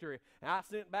find victory. And I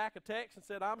sent back a text and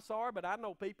said, I'm sorry, but I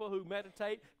know people who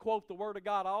meditate, quote the Word of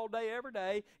God all day, every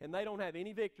day, and they don't have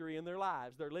any victory in their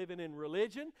lives. They're living in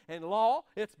religion and law.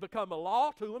 It's become a law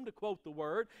to them to quote the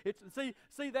Word.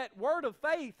 See that word of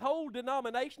faith, whole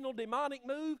denominational demonic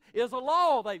move, is a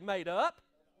law they've made up.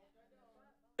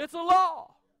 It's a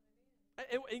law.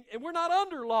 And we're not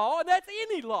under law, and that's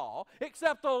any law,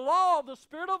 except the law of the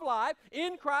Spirit of life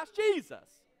in Christ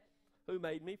Jesus, who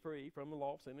made me free from the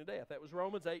law of sin and death. That was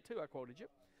Romans 8:2, I quoted you.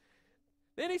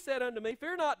 Then he said unto me,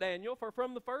 Fear not, Daniel, for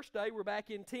from the first day, we're back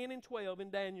in 10 and 12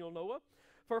 in Daniel, Noah,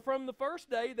 for from the first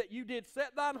day that you did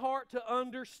set thine heart to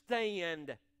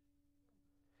understand.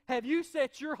 Have you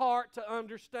set your heart to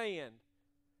understand?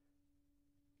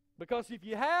 Because if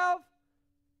you have,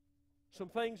 some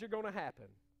things are going to happen.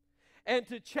 And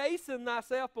to chasten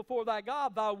thyself before thy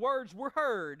God, thy words were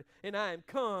heard, and I am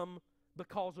come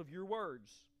because of your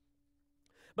words.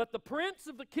 But the prince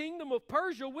of the kingdom of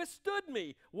Persia withstood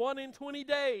me 21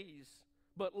 days.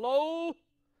 But lo,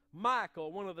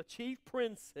 Michael, one of the chief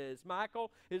princes,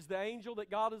 Michael is the angel that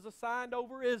God has assigned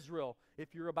over Israel.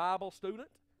 If you're a Bible student,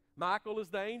 Michael is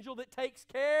the angel that takes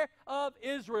care of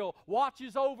Israel,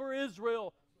 watches over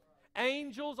Israel.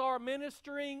 Angels are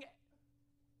ministering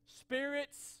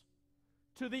spirits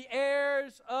to the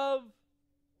heirs of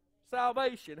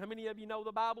salvation. How many of you know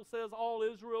the Bible says all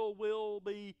Israel will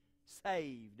be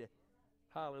saved?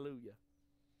 Hallelujah.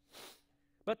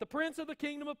 But the prince of the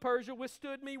kingdom of Persia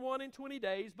withstood me 21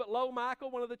 days. But lo,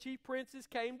 Michael, one of the chief princes,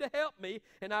 came to help me,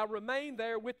 and I remained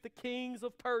there with the kings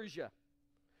of Persia.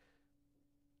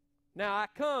 Now I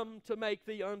come to make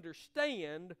thee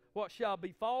understand what shall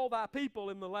befall thy people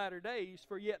in the latter days,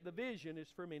 for yet the vision is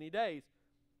for many days.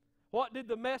 What did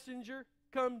the messenger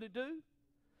come to do?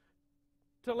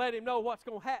 To let him know what's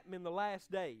going to happen in the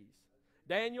last days.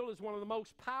 Daniel is one of the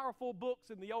most powerful books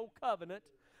in the Old Covenant,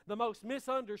 the most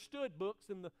misunderstood books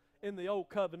in the Old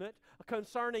Covenant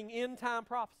concerning end-time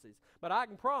prophecies. But I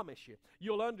can promise you,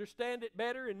 you'll understand it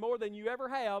better and more than you ever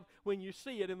have when you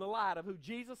see it in the light of who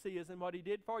Jesus is and what He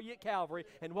did for you at Calvary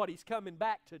and what He's coming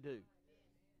back to do.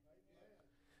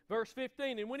 Verse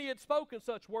 15, and when he had spoken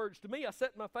such words to me, I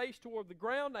set my face toward the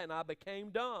ground and I became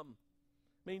dumb.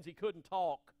 Means he couldn't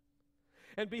talk.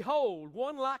 And behold,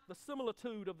 one like the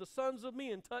similitude of the sons of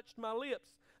men touched my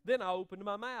lips. Then I opened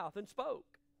my mouth and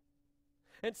spoke.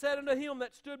 And said unto him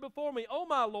that stood before me, O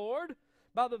my Lord,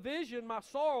 by the vision my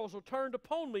sorrows are turned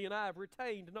upon me, and I have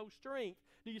retained no strength.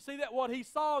 Do you see that? What he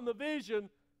saw in the vision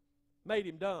made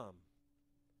him dumb.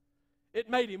 It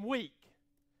made him weak.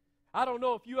 I don't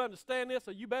know if you understand this,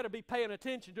 or you better be paying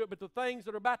attention to it, but the things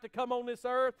that are about to come on this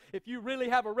earth, if you really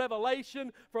have a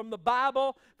revelation from the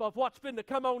Bible of what's been to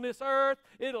come on this earth,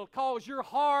 it'll cause your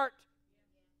heart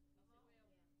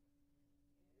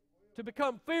to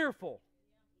become fearful.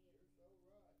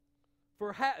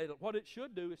 For what it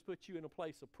should do is put you in a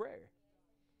place of prayer.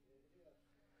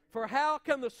 For how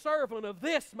can the servant of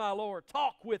this my Lord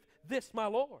talk with this my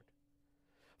Lord?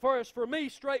 For as for me,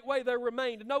 straightway there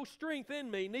remained no strength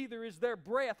in me, neither is there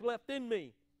breath left in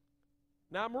me.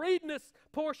 Now I'm reading this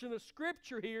portion of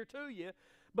Scripture here to you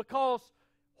because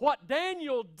what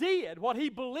Daniel did, what he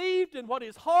believed and what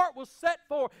his heart was set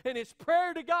for in his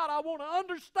prayer to God, I want to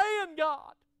understand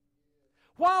God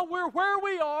while we're where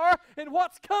we are and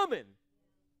what's coming.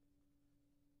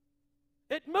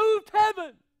 It moved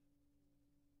heaven.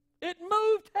 It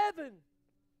moved heaven.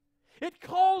 It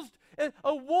caused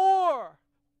a war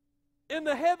in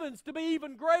the heavens to be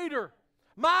even greater.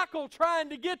 Michael trying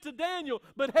to get to Daniel,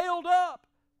 but held up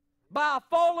by a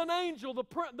fallen angel,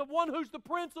 the one who's the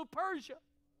prince of Persia.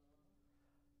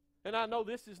 And I know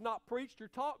this is not preached or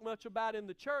talked much about in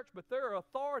the church, but there are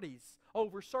authorities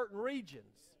over certain regions.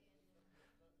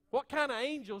 What kind of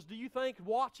angels do you think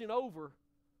watching over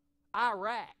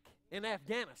Iraq and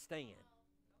Afghanistan?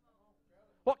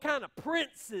 What kind of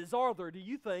princes are there, do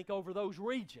you think, over those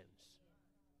regions?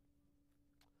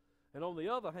 And on the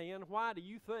other hand, why do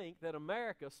you think that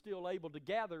America is still able to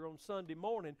gather on Sunday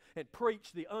morning and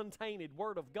preach the untainted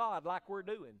Word of God like we're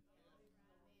doing?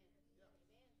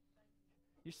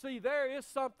 You see, there is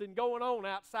something going on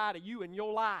outside of you in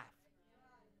your life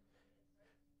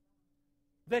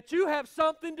that you have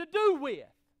something to do with.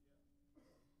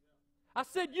 I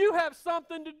said you have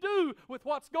something to do with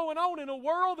what's going on in a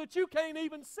world that you can't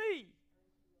even see.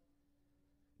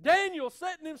 Daniel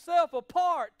setting himself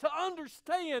apart to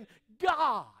understand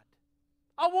God.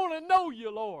 I want to know you,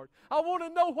 Lord. I want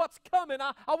to know what's coming.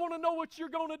 I want to know what you're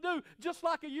going to do. Just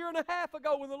like a year and a half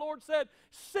ago when the Lord said,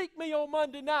 seek me on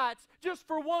Monday nights just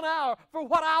for 1 hour for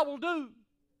what I will do.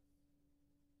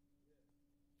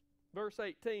 Verse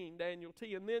 18, Daniel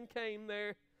 10, and then came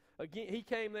there again, he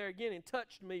came there again and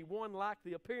touched me, one like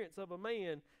the appearance of a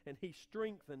man, and he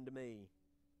strengthened me.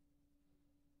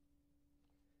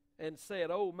 And said,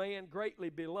 O man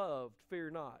greatly beloved, fear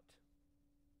not.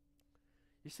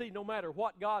 You see, no matter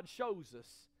what God shows us,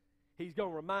 He's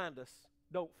going to remind us,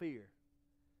 don't fear.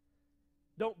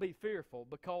 Don't be fearful,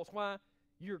 because why?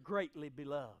 You're greatly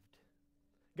beloved.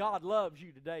 God loves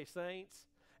you today, saints.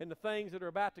 And the things that are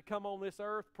about to come on this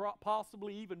earth,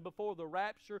 possibly even before the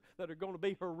rapture, that are going to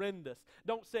be horrendous.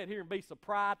 Don't sit here and be so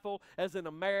prideful as an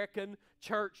American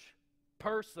church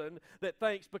person that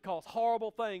thinks because horrible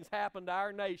things happen to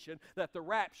our nation that the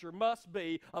rapture must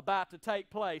be about to take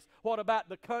place. What about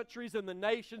the countries and the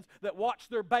nations that watch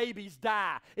their babies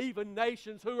die? Even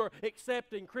nations who are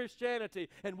accepting Christianity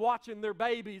and watching their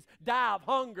babies die of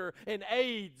hunger and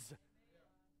AIDS.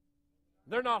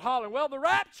 They're not hollering, well, the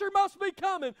rapture must be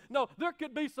coming. No, there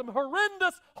could be some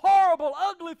horrendous, horrible,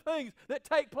 ugly things that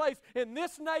take place in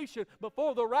this nation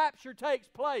before the rapture takes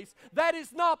place. That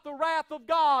is not the wrath of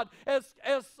God as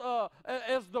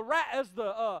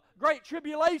the great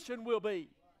tribulation will be.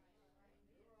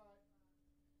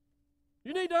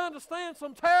 You need to understand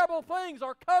some terrible things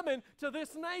are coming to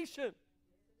this nation.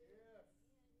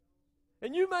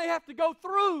 And you may have to go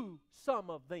through some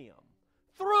of them.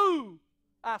 Through,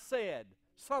 I said,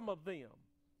 some of them.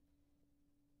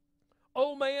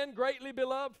 O man, greatly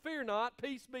beloved, fear not,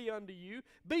 peace be unto you.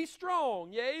 Be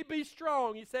strong, yea, be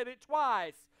strong. He said it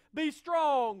twice. Be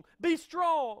strong, be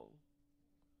strong.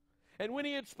 And when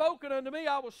he had spoken unto me,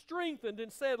 I was strengthened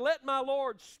and said, Let my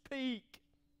Lord speak,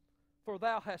 for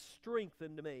thou hast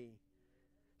strengthened me.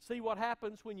 See what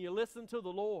happens when you listen to the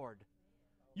Lord?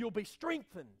 You'll be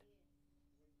strengthened.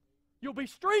 You'll be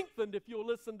strengthened if you'll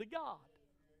listen to God.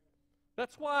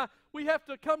 That's why we have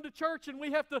to come to church and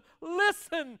we have to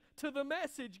listen to the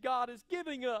message God is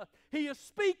giving us. He is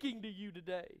speaking to you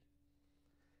today.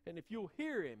 And if you'll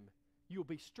hear Him, you'll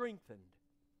be strengthened.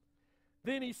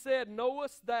 Then he said,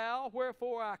 Knowest thou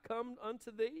wherefore I come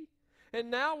unto thee? And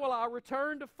now will I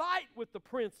return to fight with the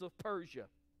prince of Persia.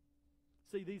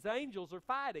 See, these angels are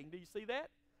fighting. Do you see that?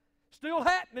 Still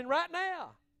happening right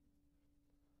now.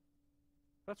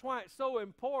 That's why it's so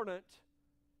important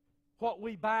what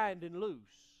we bind and loose.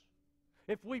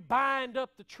 If we bind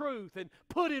up the truth and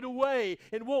put it away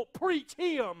and won't preach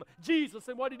Him, Jesus,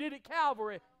 and what He did at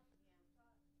Calvary,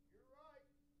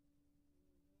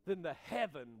 then the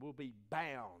heaven will be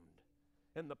bound.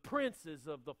 And the princes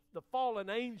of the fallen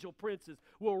angel princes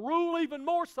will rule even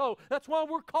more so. That's why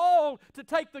we're called to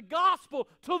take the gospel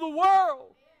to the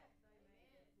world.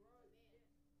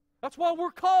 That's why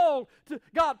we're called to,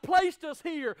 God placed us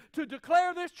here to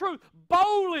declare this truth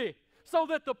boldly, so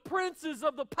that the princes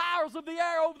of the powers of the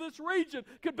air over this region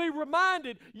could be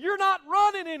reminded, you're not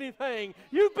running anything.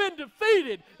 You've been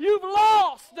defeated. You've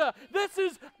lost. This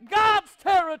is God's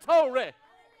territory.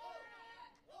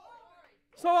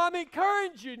 So I'm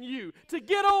encouraging you to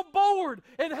get on board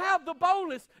and have the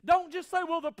boldness. Don't just say,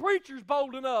 well, the preacher's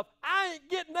bold enough. I ain't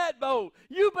getting that bold.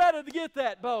 You better get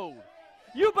that bold.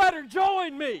 You better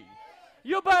join me.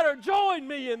 You better join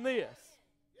me in this.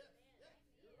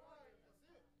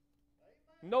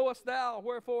 Knowest thou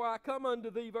wherefore I come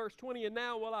unto thee, verse 20, and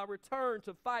now will I return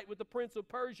to fight with the prince of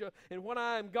Persia, and when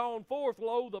I am gone forth,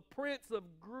 lo, the prince of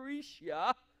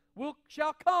Grecia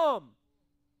shall come.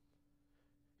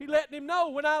 He letting him know,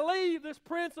 when I leave, this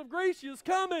prince of Grecia is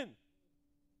coming.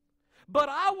 But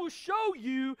I will show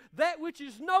you that which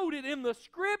is noted in the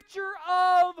scripture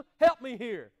of, help me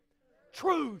here,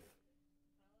 truth.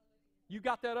 You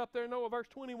got that up there, Noah, verse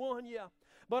 21? Yeah.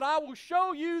 But I will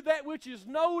show you that which is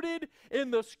noted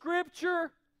in the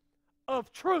scripture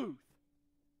of truth.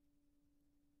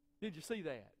 Did you see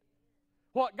that?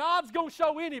 What God's going to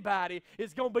show anybody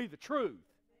is going to be the truth.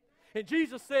 And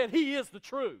Jesus said He is the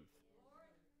truth.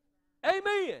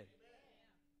 Amen.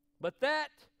 But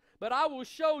I will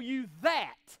show you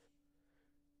that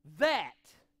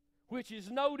which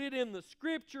is noted in the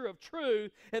scripture of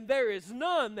truth, and there is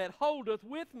none that holdeth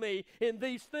with me in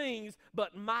these things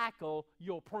but Michael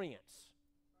your prince.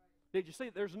 Did you see?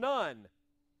 There's none.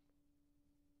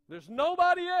 There's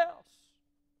nobody else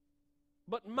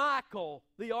but Michael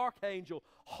the archangel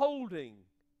holding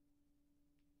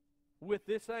with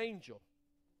this angel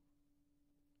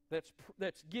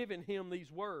that's given him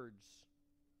these words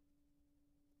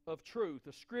of truth,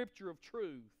 the scripture of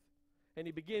truth. And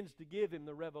he begins to give him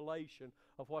the revelation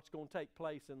of what's going to take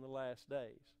place in the last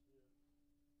days.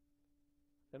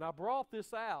 And I brought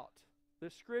this out,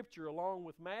 this scripture, along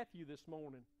with Matthew this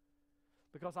morning,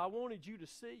 because I wanted you to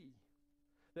see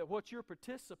that what you're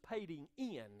participating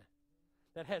in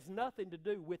that has nothing to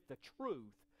do with the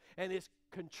truth and is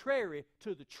contrary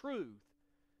to the truth,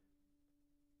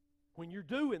 when you're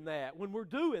doing that, when we're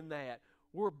doing that,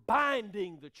 we're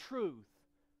binding the truth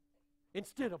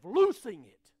instead of loosing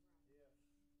it.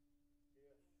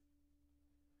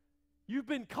 You've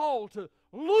been called to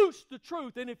loose the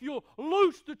truth, and if you'll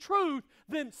loose the truth,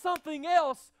 then something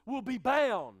else will be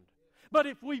bound. But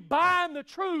if we bind the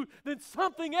truth, then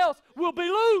something else will be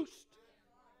loosed.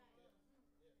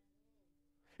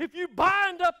 If you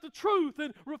bind up the truth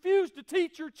and refuse to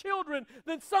teach your children,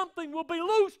 then something will be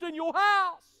loosed in your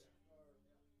house.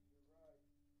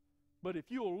 But if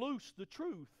you'll loose the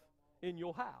truth in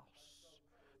your house,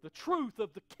 the truth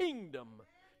of the kingdom,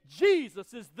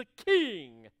 Jesus is the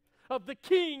King of the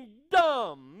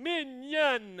kingdom,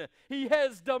 minion. He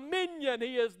has dominion.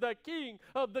 He is the King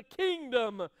of the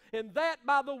kingdom, and that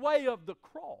by the way of the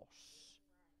cross.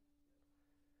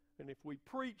 And if we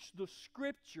preach the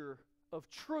scripture of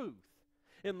truth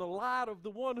in the light of the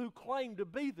one who claimed to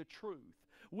be the truth,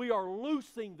 we are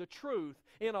loosing the truth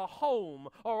in a home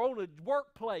or on a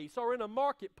workplace or in a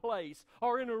marketplace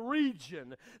or in a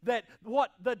region, that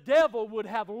what the devil would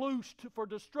have loosed for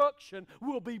destruction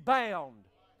will be bound.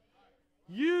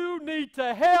 You need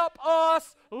to help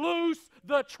us loose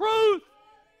the truth.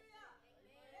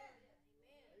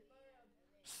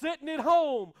 Sitting at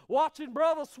home watching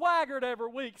Brother Swaggart every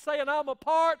week saying I'm a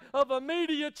part of a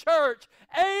media church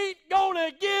ain't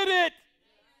gonna get it.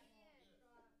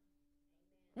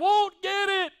 Won't get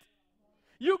it.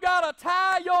 You got to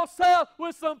tie yourself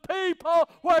with some people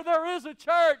where there is a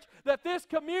church that this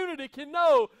community can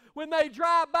know when they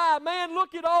drive by. Man,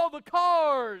 look at all the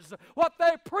cars. What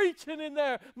they're preaching in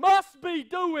there must be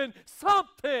doing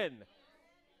something.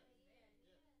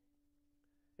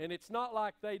 And it's not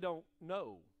like they don't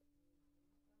know.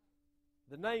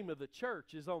 The name of the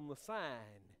church is on the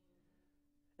sign.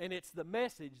 And it's the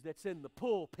message that's in the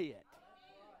pulpit.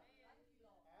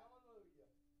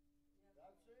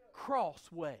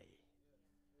 Crossway.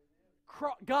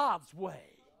 God's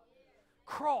way.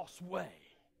 Crossway.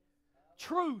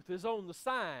 Truth is on the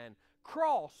sign.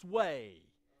 Crossway.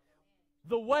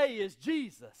 The way is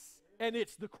Jesus, and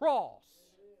it's the cross.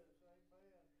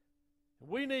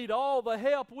 We need all the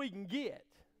help we can get.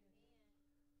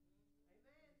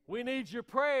 We need your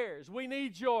prayers. We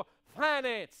need your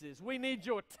finances. We need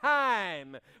your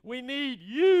time. We need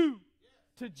you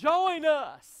to join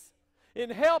us in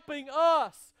helping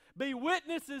us be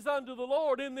witnesses unto the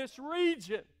Lord in this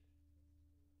region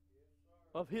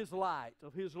of His light,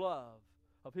 of His love,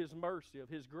 of His mercy, of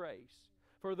His grace.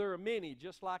 For there are many,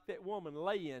 just like that woman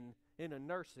laying in a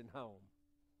nursing home,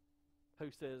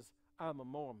 who says, I'm a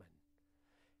Mormon.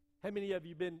 How many of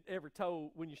you been ever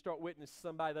told when you start witnessing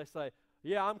somebody, they say,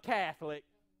 yeah, I'm Catholic.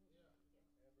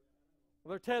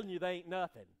 Well, they're telling you they ain't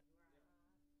nothing.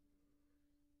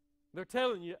 They're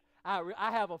telling you,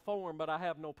 I have a form, but I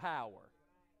have no power.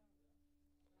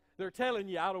 They're telling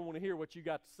you, I don't want to hear what you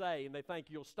got to say, and they think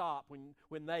you'll stop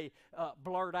when they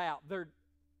blurt out their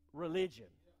religion.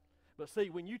 But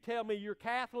see, when you tell me you're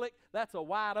Catholic, that's a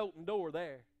wide open door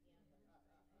there.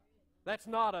 That's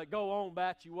not a go on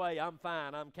about your way, I'm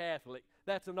fine, I'm Catholic.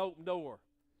 That's an open door.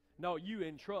 No, you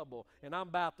in trouble, and I'm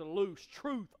about to loose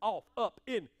truth off up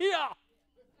in here.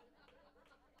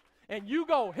 And you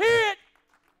go hear it.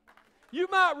 You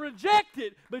might reject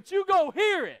it, but you go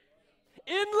hear it.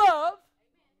 In love.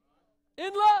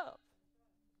 In love.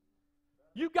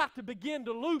 You got to begin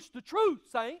to loose the truth,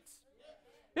 saints.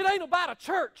 It ain't about a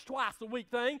church twice a week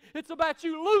thing. It's about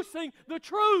you loosing the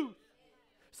truth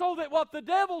so that what the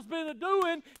devil's been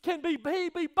doing can be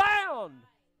bound.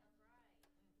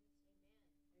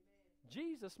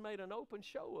 Jesus made an open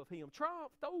show of Him,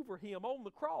 triumphed over Him on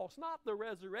the cross, not the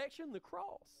resurrection, the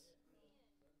cross.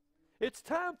 It's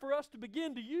time for us to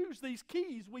begin to use these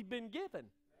keys we've been given.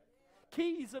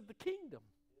 Keys of the kingdom.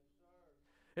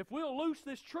 If we'll loose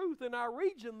this truth in our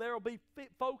region, there will be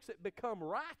folks that become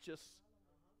righteous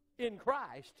in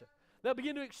Christ. They'll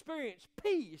begin to experience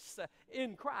peace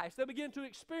in Christ. They'll begin to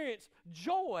experience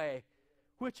joy,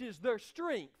 which is their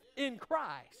strength in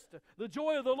Christ. The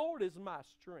joy of the Lord is my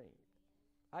strength.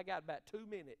 I got about 2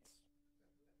 minutes.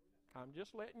 I'm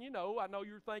just letting you know. I know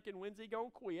you're thinking, when's he going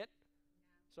to quit?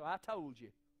 So I told you,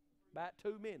 about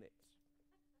 2 minutes.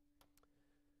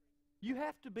 You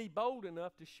have to be bold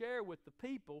enough to share with the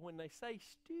people when they say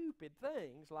stupid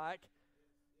things like,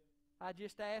 I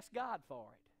just asked God for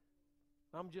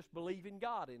it. I'm just believing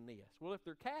God in this. Well, if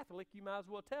they're Catholic, you might as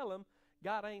well tell them,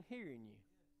 God ain't hearing you.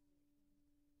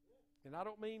 And I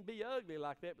don't mean be ugly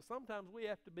like that, but sometimes we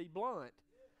have to be blunt.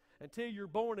 Until you're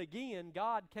born again,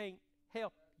 God can't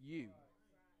help you.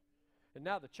 And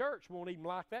now the church won't even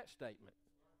like that statement.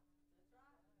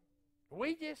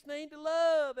 We just need to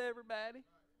love everybody.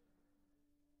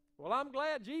 Well, I'm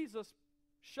glad Jesus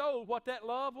showed what that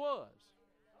love was.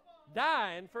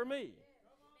 Dying for me.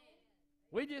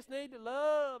 We just need to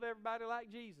love everybody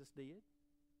like Jesus did.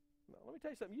 Now, let me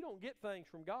tell you something. You don't get things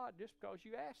from God just because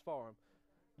you ask for them.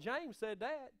 James said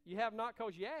that. You have not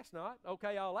because you ask not.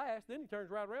 Okay, I'll ask. Then he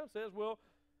turns right around and says, well,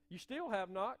 you still have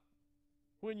not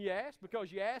when you ask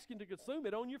because you're asking to consume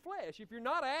it on your flesh. If you're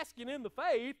not asking in the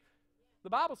faith, the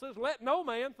Bible says, let no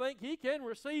man think he can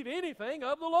receive anything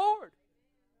of the Lord.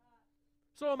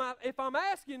 So if I'm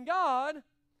asking God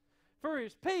for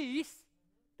His peace,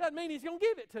 doesn't mean He's going to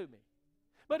give it to me.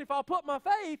 But if I'll put my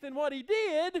faith in what He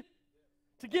did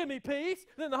to give me peace,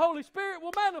 then the Holy Spirit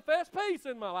will manifest peace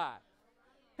in my life.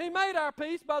 He made our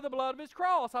peace by the blood of His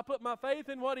cross. I put my faith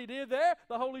in what He did there.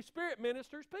 The Holy Spirit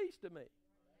ministers peace to me.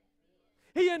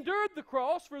 He endured the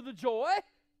cross for the joy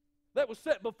that was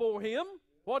set before Him.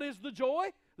 What is the joy?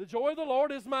 The joy of the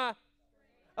Lord is my...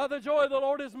 the joy of the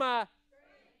Lord is my...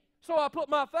 So I put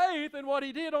my faith in what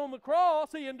He did on the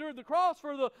cross. He endured the cross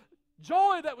for the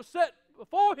joy that was set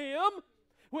before Him.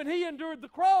 When He endured the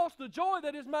cross, the joy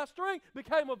that is my strength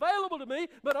became available to me,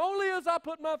 but only as I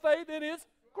put my faith in His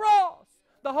cross.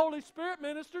 The Holy Spirit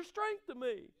ministers strength to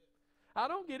me. I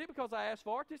don't get it because I asked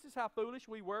for it. This is how foolish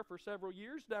we were for several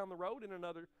years down the road in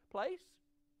another place.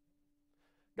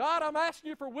 God, I'm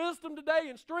asking you for wisdom today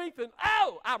and strength, and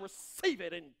I receive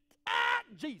it in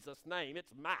Jesus' name.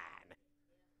 It's mine.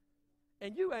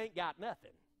 and you ain't got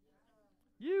nothing.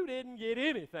 You didn't get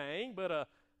anything but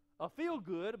a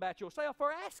feel-good about yourself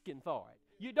for asking for it.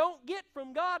 You don't get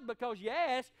from God because you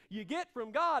ask. You get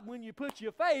from God when you put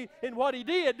your faith in what He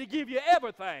did to give you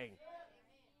everything.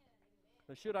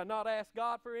 Now, should I not ask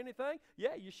God for anything?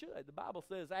 Yeah, you should. The Bible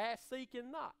says, ask, seek,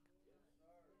 and knock.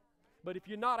 But if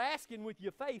you're not asking with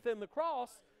your faith in the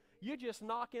cross, you're just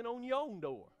knocking on your own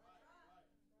door.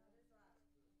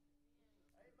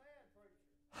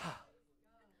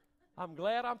 I'm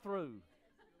glad I'm through.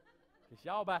 Because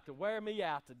y'all about to wear me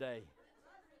out today.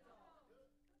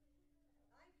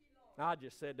 I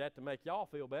just said that to make y'all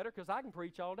feel better because I can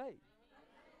preach all day.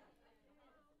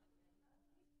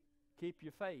 Keep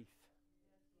your faith.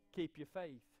 Keep your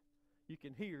faith. You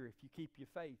can hear if you keep your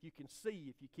faith. You can see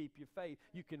if you keep your faith.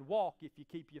 You can walk if you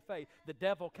keep your faith. The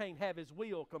devil can't have his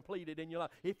will completed in your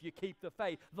life if you keep the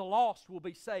faith. The lost will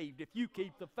be saved if you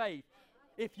keep the faith.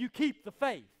 If you keep the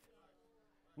faith.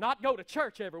 Not go to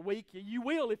church every week. You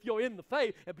will if you're in the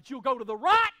faith, but you'll go to the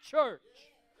right church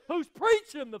who's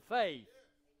preaching the faith.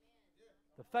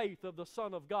 The faith of the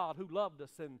Son of God who loved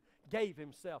us and gave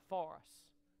Himself for us.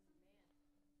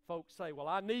 Folks say, well,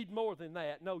 I need more than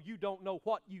that. No, you don't know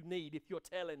what you need if you're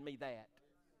telling me that.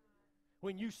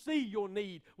 When you see your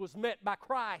need was met by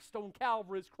Christ on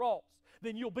Calvary's cross,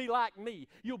 then you'll be like me.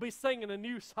 You'll be singing a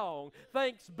new song.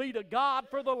 Thanks be to God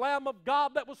for the Lamb of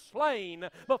God that was slain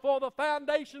before the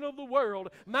foundation of the world,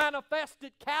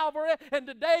 manifested Calvary, and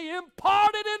today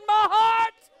imparted in my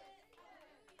heart.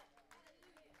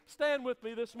 Stand with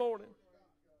me this morning.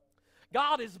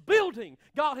 God is building.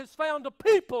 God has found a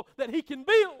people that He can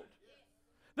build.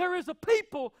 There is a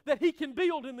people that He can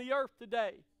build in the earth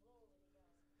today.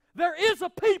 There is a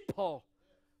people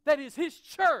that is His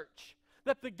church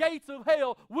that the gates of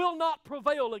hell will not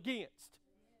prevail against.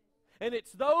 And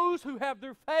it's those who have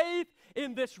their faith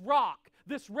in this rock,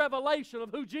 this revelation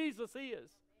of who Jesus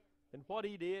is and what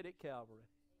He did at Calvary.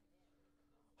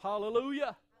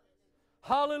 Hallelujah.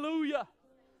 Hallelujah.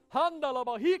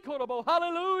 Hallelujah.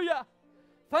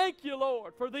 Thank you,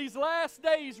 Lord, for these last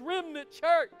days, Remnant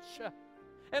Church.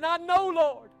 And I know,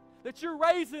 Lord, that You're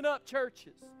raising up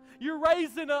churches. You're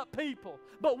raising up people.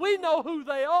 But we know who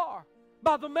they are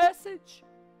by the message.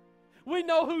 We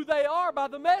know who they are by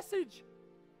the message.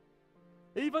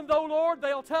 Even though, Lord,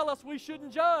 they'll tell us we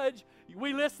shouldn't judge,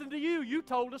 we listen to You. You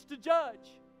told us to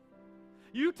judge.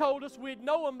 You told us we'd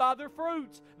know them by their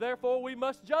fruits. Therefore, we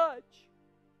must judge.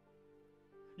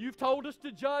 You've told us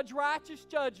to judge righteous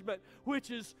judgment,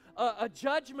 which is a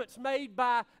judgment's made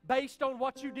based on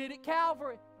what You did at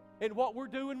Calvary and what we're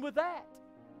doing with that.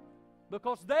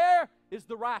 Because there is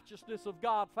the righteousness of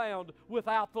God found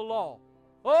without the law.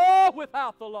 Oh,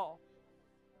 without the law.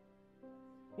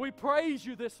 We praise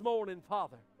You this morning,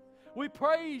 Father. We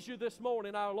praise You this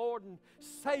morning, our Lord and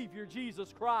Savior,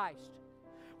 Jesus Christ.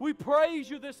 We praise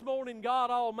You this morning, God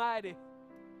Almighty,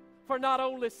 for not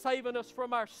only saving us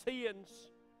from our sins,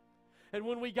 and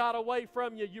when we got away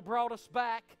from You, You brought us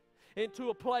back into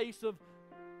a place of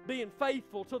being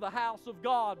faithful to the house of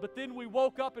God. But then we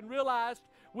woke up and realized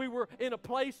we were in a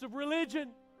place of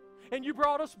religion. And You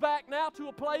brought us back now to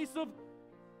a place of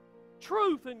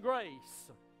truth and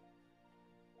grace.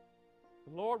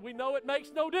 And Lord, we know it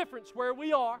makes no difference where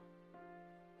we are.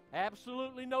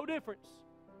 Absolutely no difference.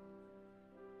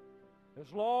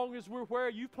 As long as we're where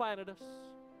You planted us.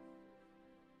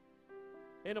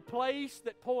 In a place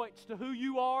that points to who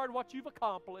You are and what You've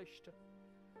accomplished.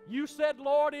 You said,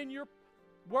 Lord, in Your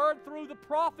word through the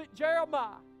prophet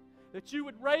Jeremiah, that You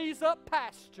would raise up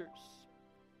pastors.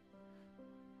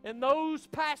 And those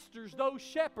pastors, those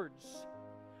shepherds,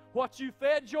 what You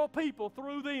fed Your people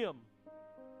through them,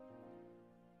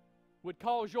 would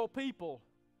cause Your people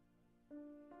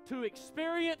to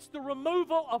experience the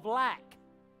removal of lack,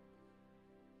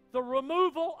 the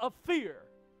removal of fear,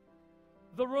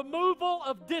 the removal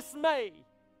of dismay.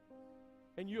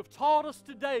 And You have taught us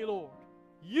today, Lord,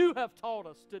 You have taught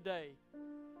us today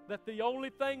that the only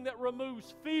thing that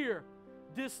removes fear,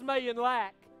 dismay, and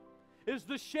lack is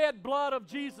the shed blood of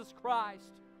Jesus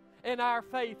Christ and our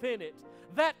faith in it.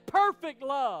 That perfect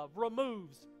love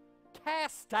removes,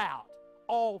 casts out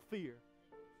all fear.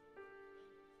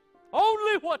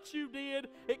 Only what You did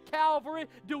at Calvary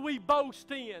do we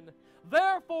boast in.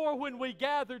 Therefore, when we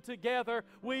gather together,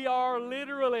 we are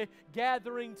literally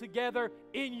gathering together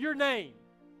in Your name.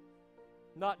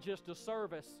 Not just a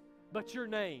service, but Your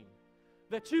name.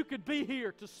 That You could be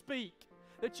here to speak.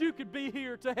 That You could be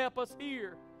here to help us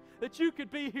hear. That You could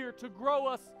be here to grow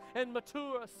us and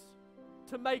mature us,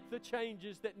 to make the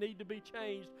changes that need to be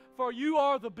changed. For You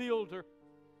are the builder.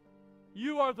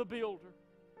 You are the builder.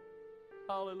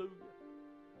 Hallelujah.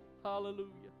 Hallelujah.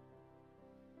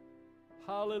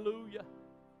 Hallelujah.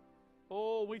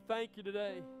 Oh, we thank you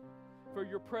today for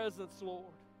your presence,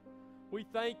 Lord. We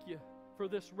thank you for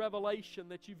this revelation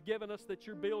that you've given us that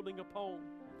you're building upon.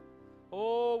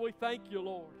 Oh, we thank you,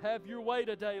 Lord. Have your way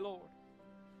today, Lord.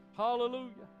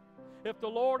 Hallelujah. If the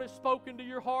Lord has spoken to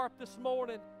your heart this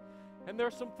morning and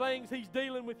there's some things He's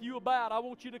dealing with you about, I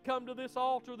want you to come to this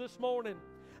altar this morning.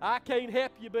 I can't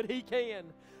help you, but He can.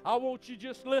 I want you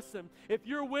just listen. If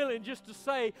you're willing just to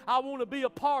say, I want to be a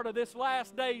part of this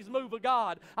last day's move of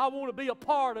God. I want to be a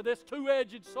part of this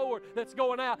two-edged sword that's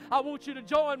going out. I want you to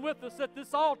join with us at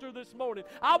this altar this morning.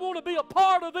 I want to be a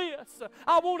part of this.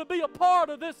 I want to be a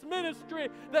part of this ministry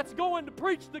that's going to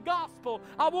preach the gospel.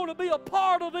 I want to be a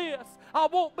part of this. I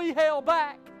won't be held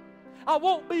back. I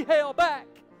won't be held back.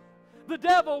 The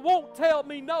devil won't tell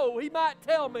me no. He might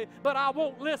tell me, but I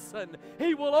won't listen.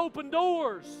 He will open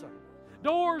doors.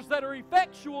 Doors that are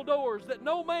effectual doors that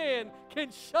no man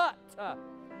can shut.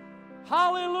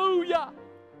 Hallelujah.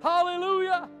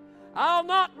 Hallelujah. I'll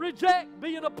not reject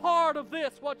being a part of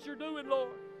this, what you're doing,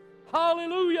 Lord.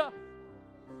 Hallelujah.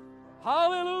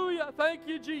 Hallelujah. Thank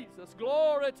you, Jesus.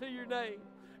 Glory to your name.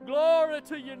 Glory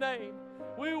to your name.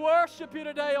 We worship you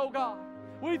today, oh God.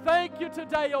 We thank you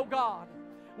today, oh God.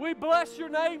 We bless your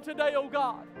name today, oh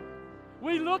God.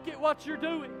 We look at what you're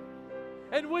doing,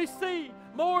 and we see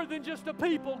more than just a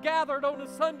people gathered on a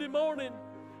Sunday morning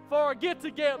for a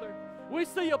get-together. We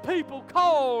see a people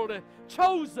called,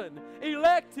 chosen,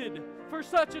 elected for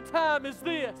such a time as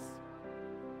this.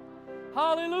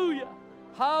 Hallelujah.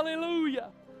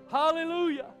 Hallelujah.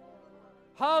 Hallelujah.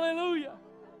 Hallelujah.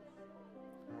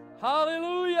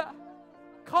 Hallelujah.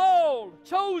 Called,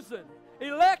 chosen,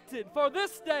 elected for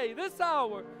this day, this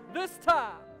hour, this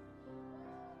time.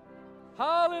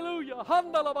 Hallelujah.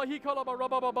 Open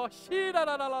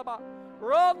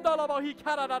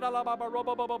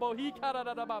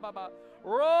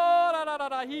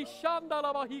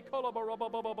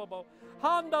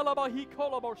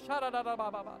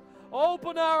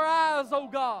our eyes, oh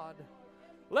God.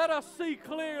 Let us see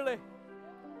clearly.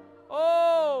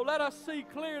 Oh, let us see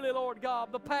clearly, Lord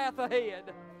God, the path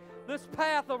ahead. This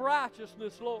path of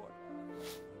righteousness, Lord.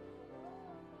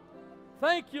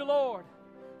 Thank you, Lord.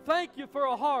 Thank you for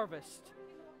a harvest.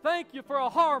 Thank you for a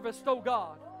harvest, oh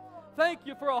God. Thank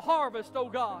you for a harvest, oh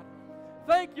God.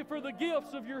 Thank you for the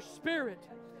gifts of your Spirit.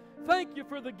 Thank you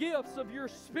for the gifts of your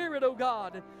Spirit, oh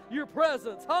God. Your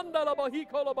presence.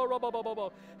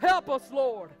 Help us,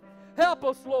 Lord. Help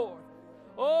us, Lord.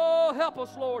 Oh, help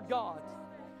us, Lord God,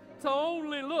 to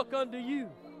only look unto you.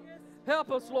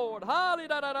 Help us, Lord.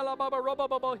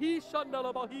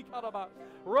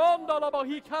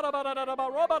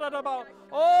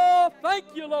 Oh, thank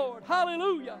you, Lord.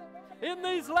 Hallelujah. In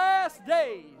these last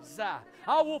days,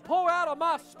 I will pour out of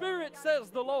my Spirit,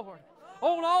 says the Lord,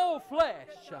 on all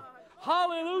flesh.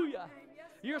 Hallelujah.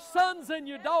 Your sons and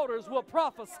your daughters will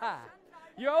prophesy.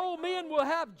 Your old men will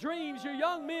have dreams, your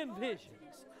young men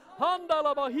visions.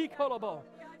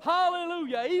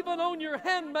 Hallelujah. Even on your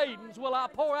handmaidens will I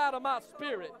pour out of my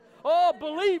Spirit. Oh,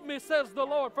 believe me, says the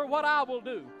Lord, for what I will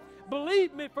do.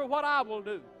 Believe me for what I will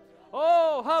do.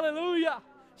 Oh, hallelujah.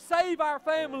 Save our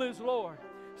families, Lord.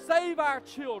 Save our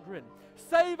children.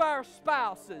 Save our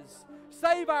spouses.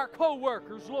 Save our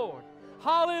co-workers, Lord.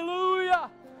 Hallelujah.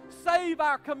 Save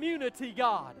our community,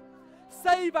 God.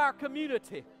 Save our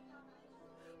community.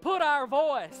 Put our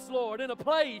voice, Lord, in a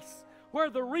place where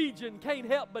the region can't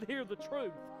help but hear the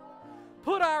truth.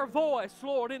 Put our voice,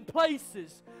 Lord, in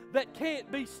places that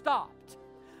can't be stopped.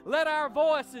 Let our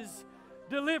voices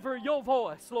deliver your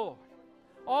voice, Lord.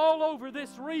 All over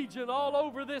this region, all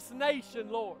over this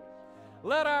nation, Lord.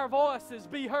 Let our voices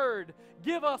be heard.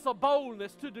 Give us a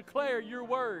boldness to declare your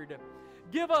word.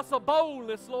 Give us a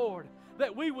boldness, Lord,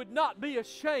 that we would not be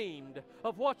ashamed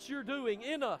of what you're doing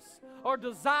in us or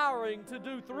desiring to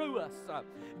do through us.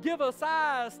 Give us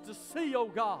eyes to see, oh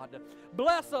God.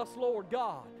 Bless us, Lord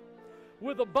God,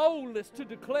 with a boldness to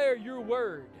declare your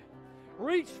word.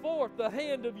 Reach forth the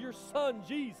hand of your Son,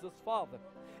 Jesus, Father,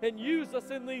 and use us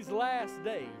in these last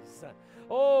days.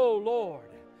 Oh, Lord,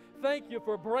 thank you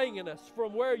for bringing us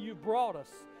from where you brought us,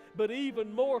 but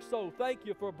even more so, thank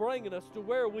you for bringing us to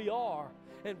where we are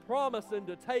and promising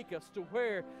to take us to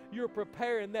where you're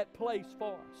preparing that place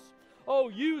for us. Oh,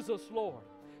 use us, Lord.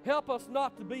 Help us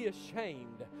not to be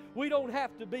ashamed. We don't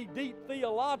have to be deep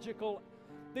theologians,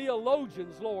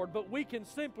 Lord, but we can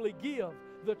simply give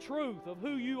the truth of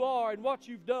who you are and what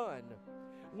you've done.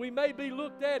 We may be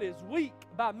looked at as weak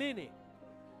by many,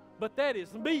 but that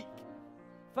is meek.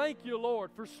 Thank you, Lord,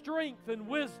 for strength and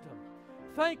wisdom.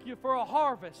 Thank you for a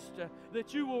harvest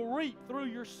that you will reap through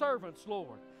your servants,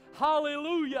 Lord.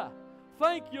 Hallelujah.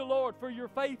 Thank you, Lord, for your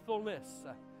faithfulness.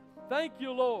 Thank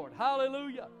you, Lord.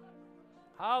 Hallelujah.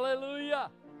 Hallelujah.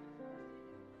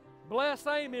 Bless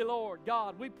Amy, Lord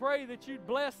God. We pray that you'd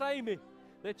bless Amy,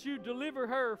 that you deliver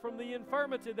her from the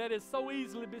infirmity that has so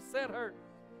easily beset her.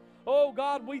 Oh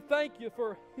God, we thank you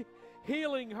for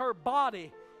healing her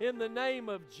body in the name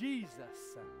of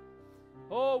Jesus.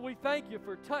 Oh, we thank you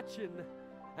for touching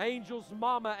Angel's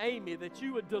mama Amy, that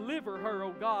you would deliver her,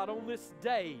 oh God, on this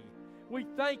day. We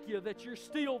thank you that you're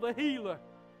still the healer,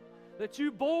 that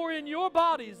you bore in your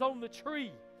bodies on the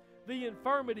tree the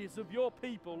infirmities of your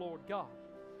people, Lord God.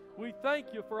 We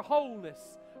thank you for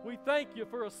wholeness. We thank you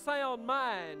for a sound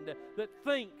mind that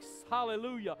thinks,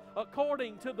 hallelujah,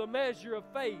 according to the measure of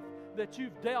faith that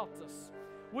you've dealt us.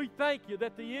 We thank you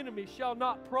that the enemy shall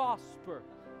not prosper.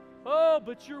 Oh,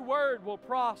 but your word will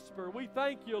prosper. We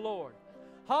thank you, Lord.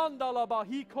 In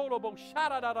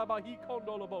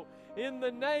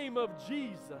the name of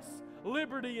Jesus,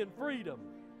 liberty and freedom.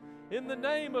 In the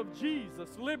name of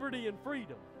Jesus, liberty and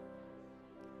freedom.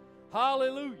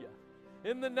 Hallelujah.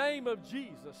 In the name of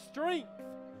Jesus, strength.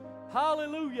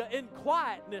 Hallelujah. In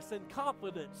quietness and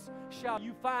confidence shall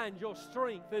you find your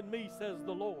strength in me, says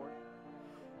the Lord.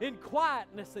 In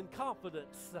quietness and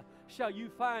confidence shall you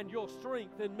find your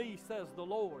strength in me, says the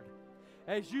Lord.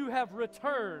 As you have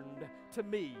returned to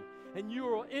me and you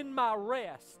are in my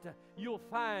rest, you'll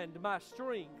find my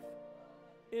strength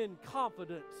in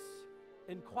confidence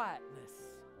and quietness.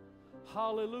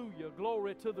 Hallelujah.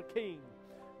 Glory to the King.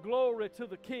 Glory to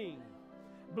the King.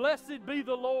 Blessed be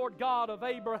the Lord God of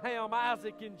Abraham,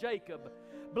 Isaac, and Jacob.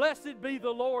 Blessed be the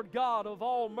Lord God of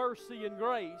all mercy and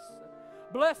grace.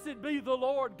 Blessed be the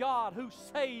Lord God who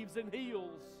saves and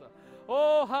heals.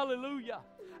 Oh, hallelujah.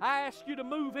 I ask you to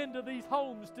move into these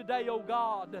homes today, oh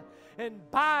God, and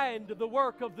bind the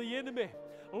work of the enemy.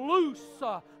 Loose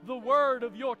the word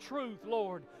of your truth,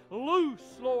 Lord.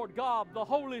 Loose, Lord God, the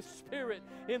Holy Spirit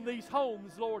in these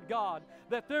homes, Lord God,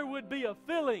 that there would be a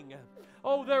filling.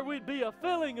 Oh, there would be a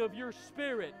filling of your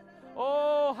Spirit.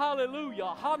 Oh,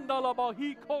 hallelujah.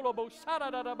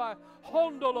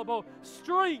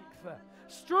 Strength.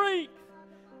 Strength.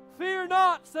 Fear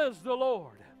not, says the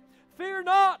Lord. Fear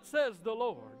not, says the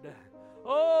Lord.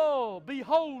 Oh,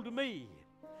 behold me.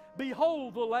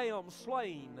 Behold the Lamb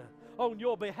slain on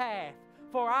your behalf,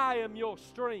 for I am your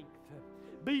strength.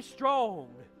 Be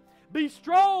strong. Be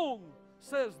strong,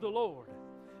 says the Lord.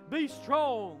 Be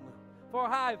strong, for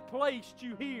I have placed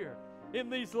you here in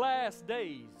these last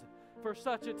days for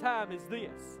such a time as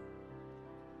this.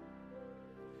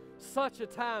 Such a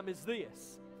time as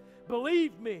this.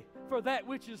 Believe me for that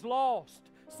which is lost,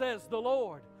 says the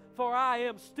Lord, for I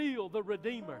am still the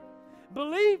Redeemer.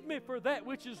 Believe me for that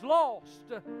which is lost,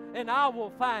 and I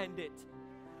will find it.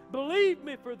 Believe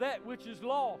me for that which is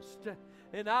lost,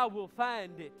 and I will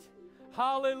find it.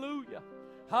 Hallelujah.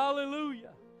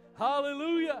 Hallelujah.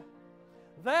 Hallelujah.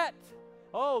 That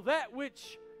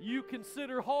which you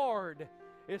consider hard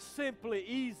is simply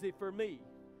easy for me.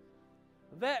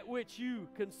 That which you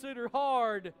consider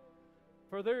hard,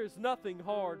 for there is nothing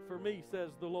hard for me,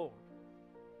 says the Lord.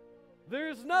 There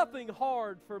is nothing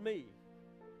hard for me.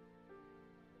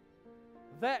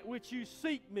 That which you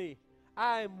seek me,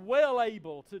 I am well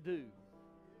able to do.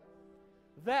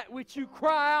 That which you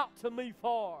cry out to me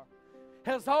for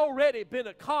has already been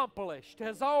accomplished,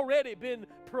 has already been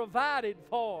provided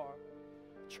for.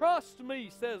 Trust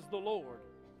me, says the Lord.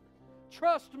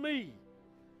 Trust me.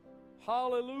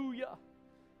 Hallelujah.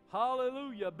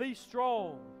 Hallelujah. Be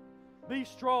strong. Be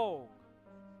strong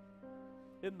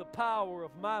in the power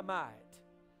of my might,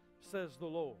 says the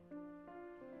Lord.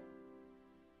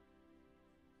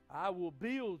 I will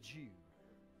build you,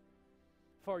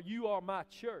 for you are my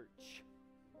church.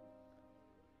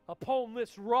 Upon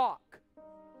this rock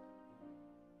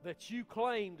that you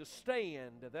claim to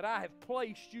stand, that I have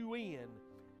placed you in,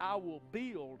 I will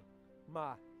build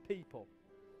my people.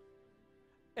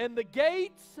 And the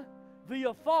gates, the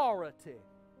authority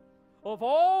of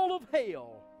all of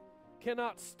hell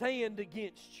cannot stand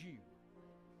against you.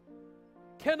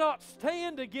 Cannot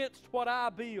stand against what I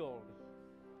build.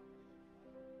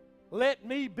 Let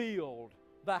me build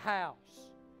the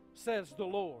house, says the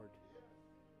Lord.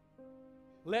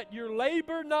 Let your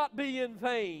labor not be in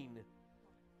vain.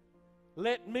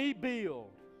 Let me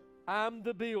build. I'm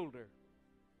the builder.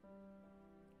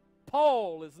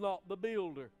 Paul is not the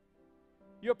builder.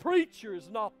 Your preacher is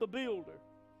not the builder.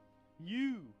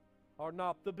 You are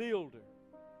not the builder.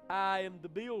 I am the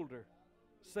builder,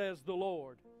 says the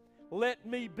Lord. Let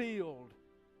me build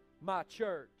my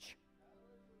church.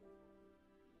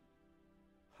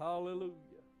 Hallelujah.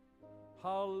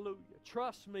 Hallelujah.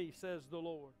 Trust me, says the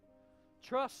Lord.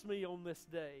 Trust me on this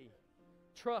day.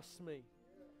 Trust me.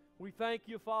 We thank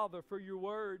you, Father, for your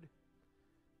word.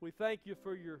 We thank you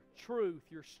for your truth,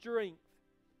 your strength.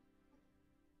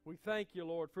 We thank you,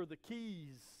 Lord, for the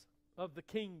keys of the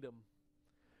kingdom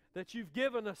that you've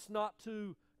given us, not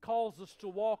to cause us to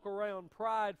walk around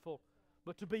prideful,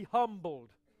 but to be humbled,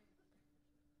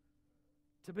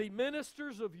 to be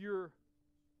ministers of your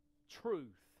truth.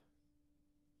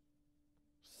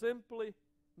 Simply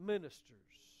ministers.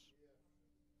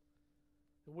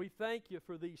 And we thank you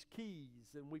for these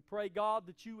keys, and we pray, God,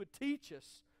 that you would teach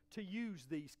us to use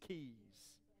these keys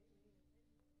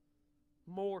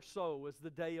more so as the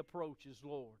day approaches,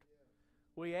 Lord.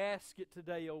 We ask it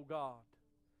today, oh God,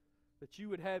 that you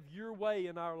would have your way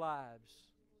in our lives,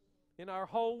 in our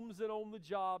homes and on the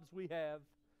jobs we have,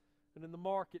 and in the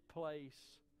marketplace,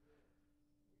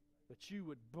 that you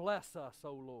would bless us,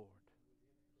 oh Lord.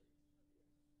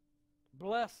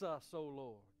 Bless us, O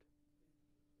Lord.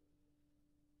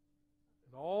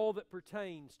 And all that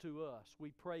pertains to us,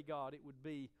 we pray, God, it would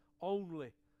be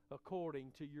only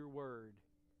according to your word.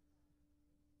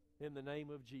 In the name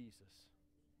of Jesus.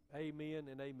 Amen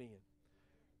and amen.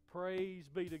 Praise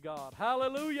be to God.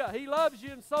 Hallelujah. He loves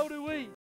you, and so do we.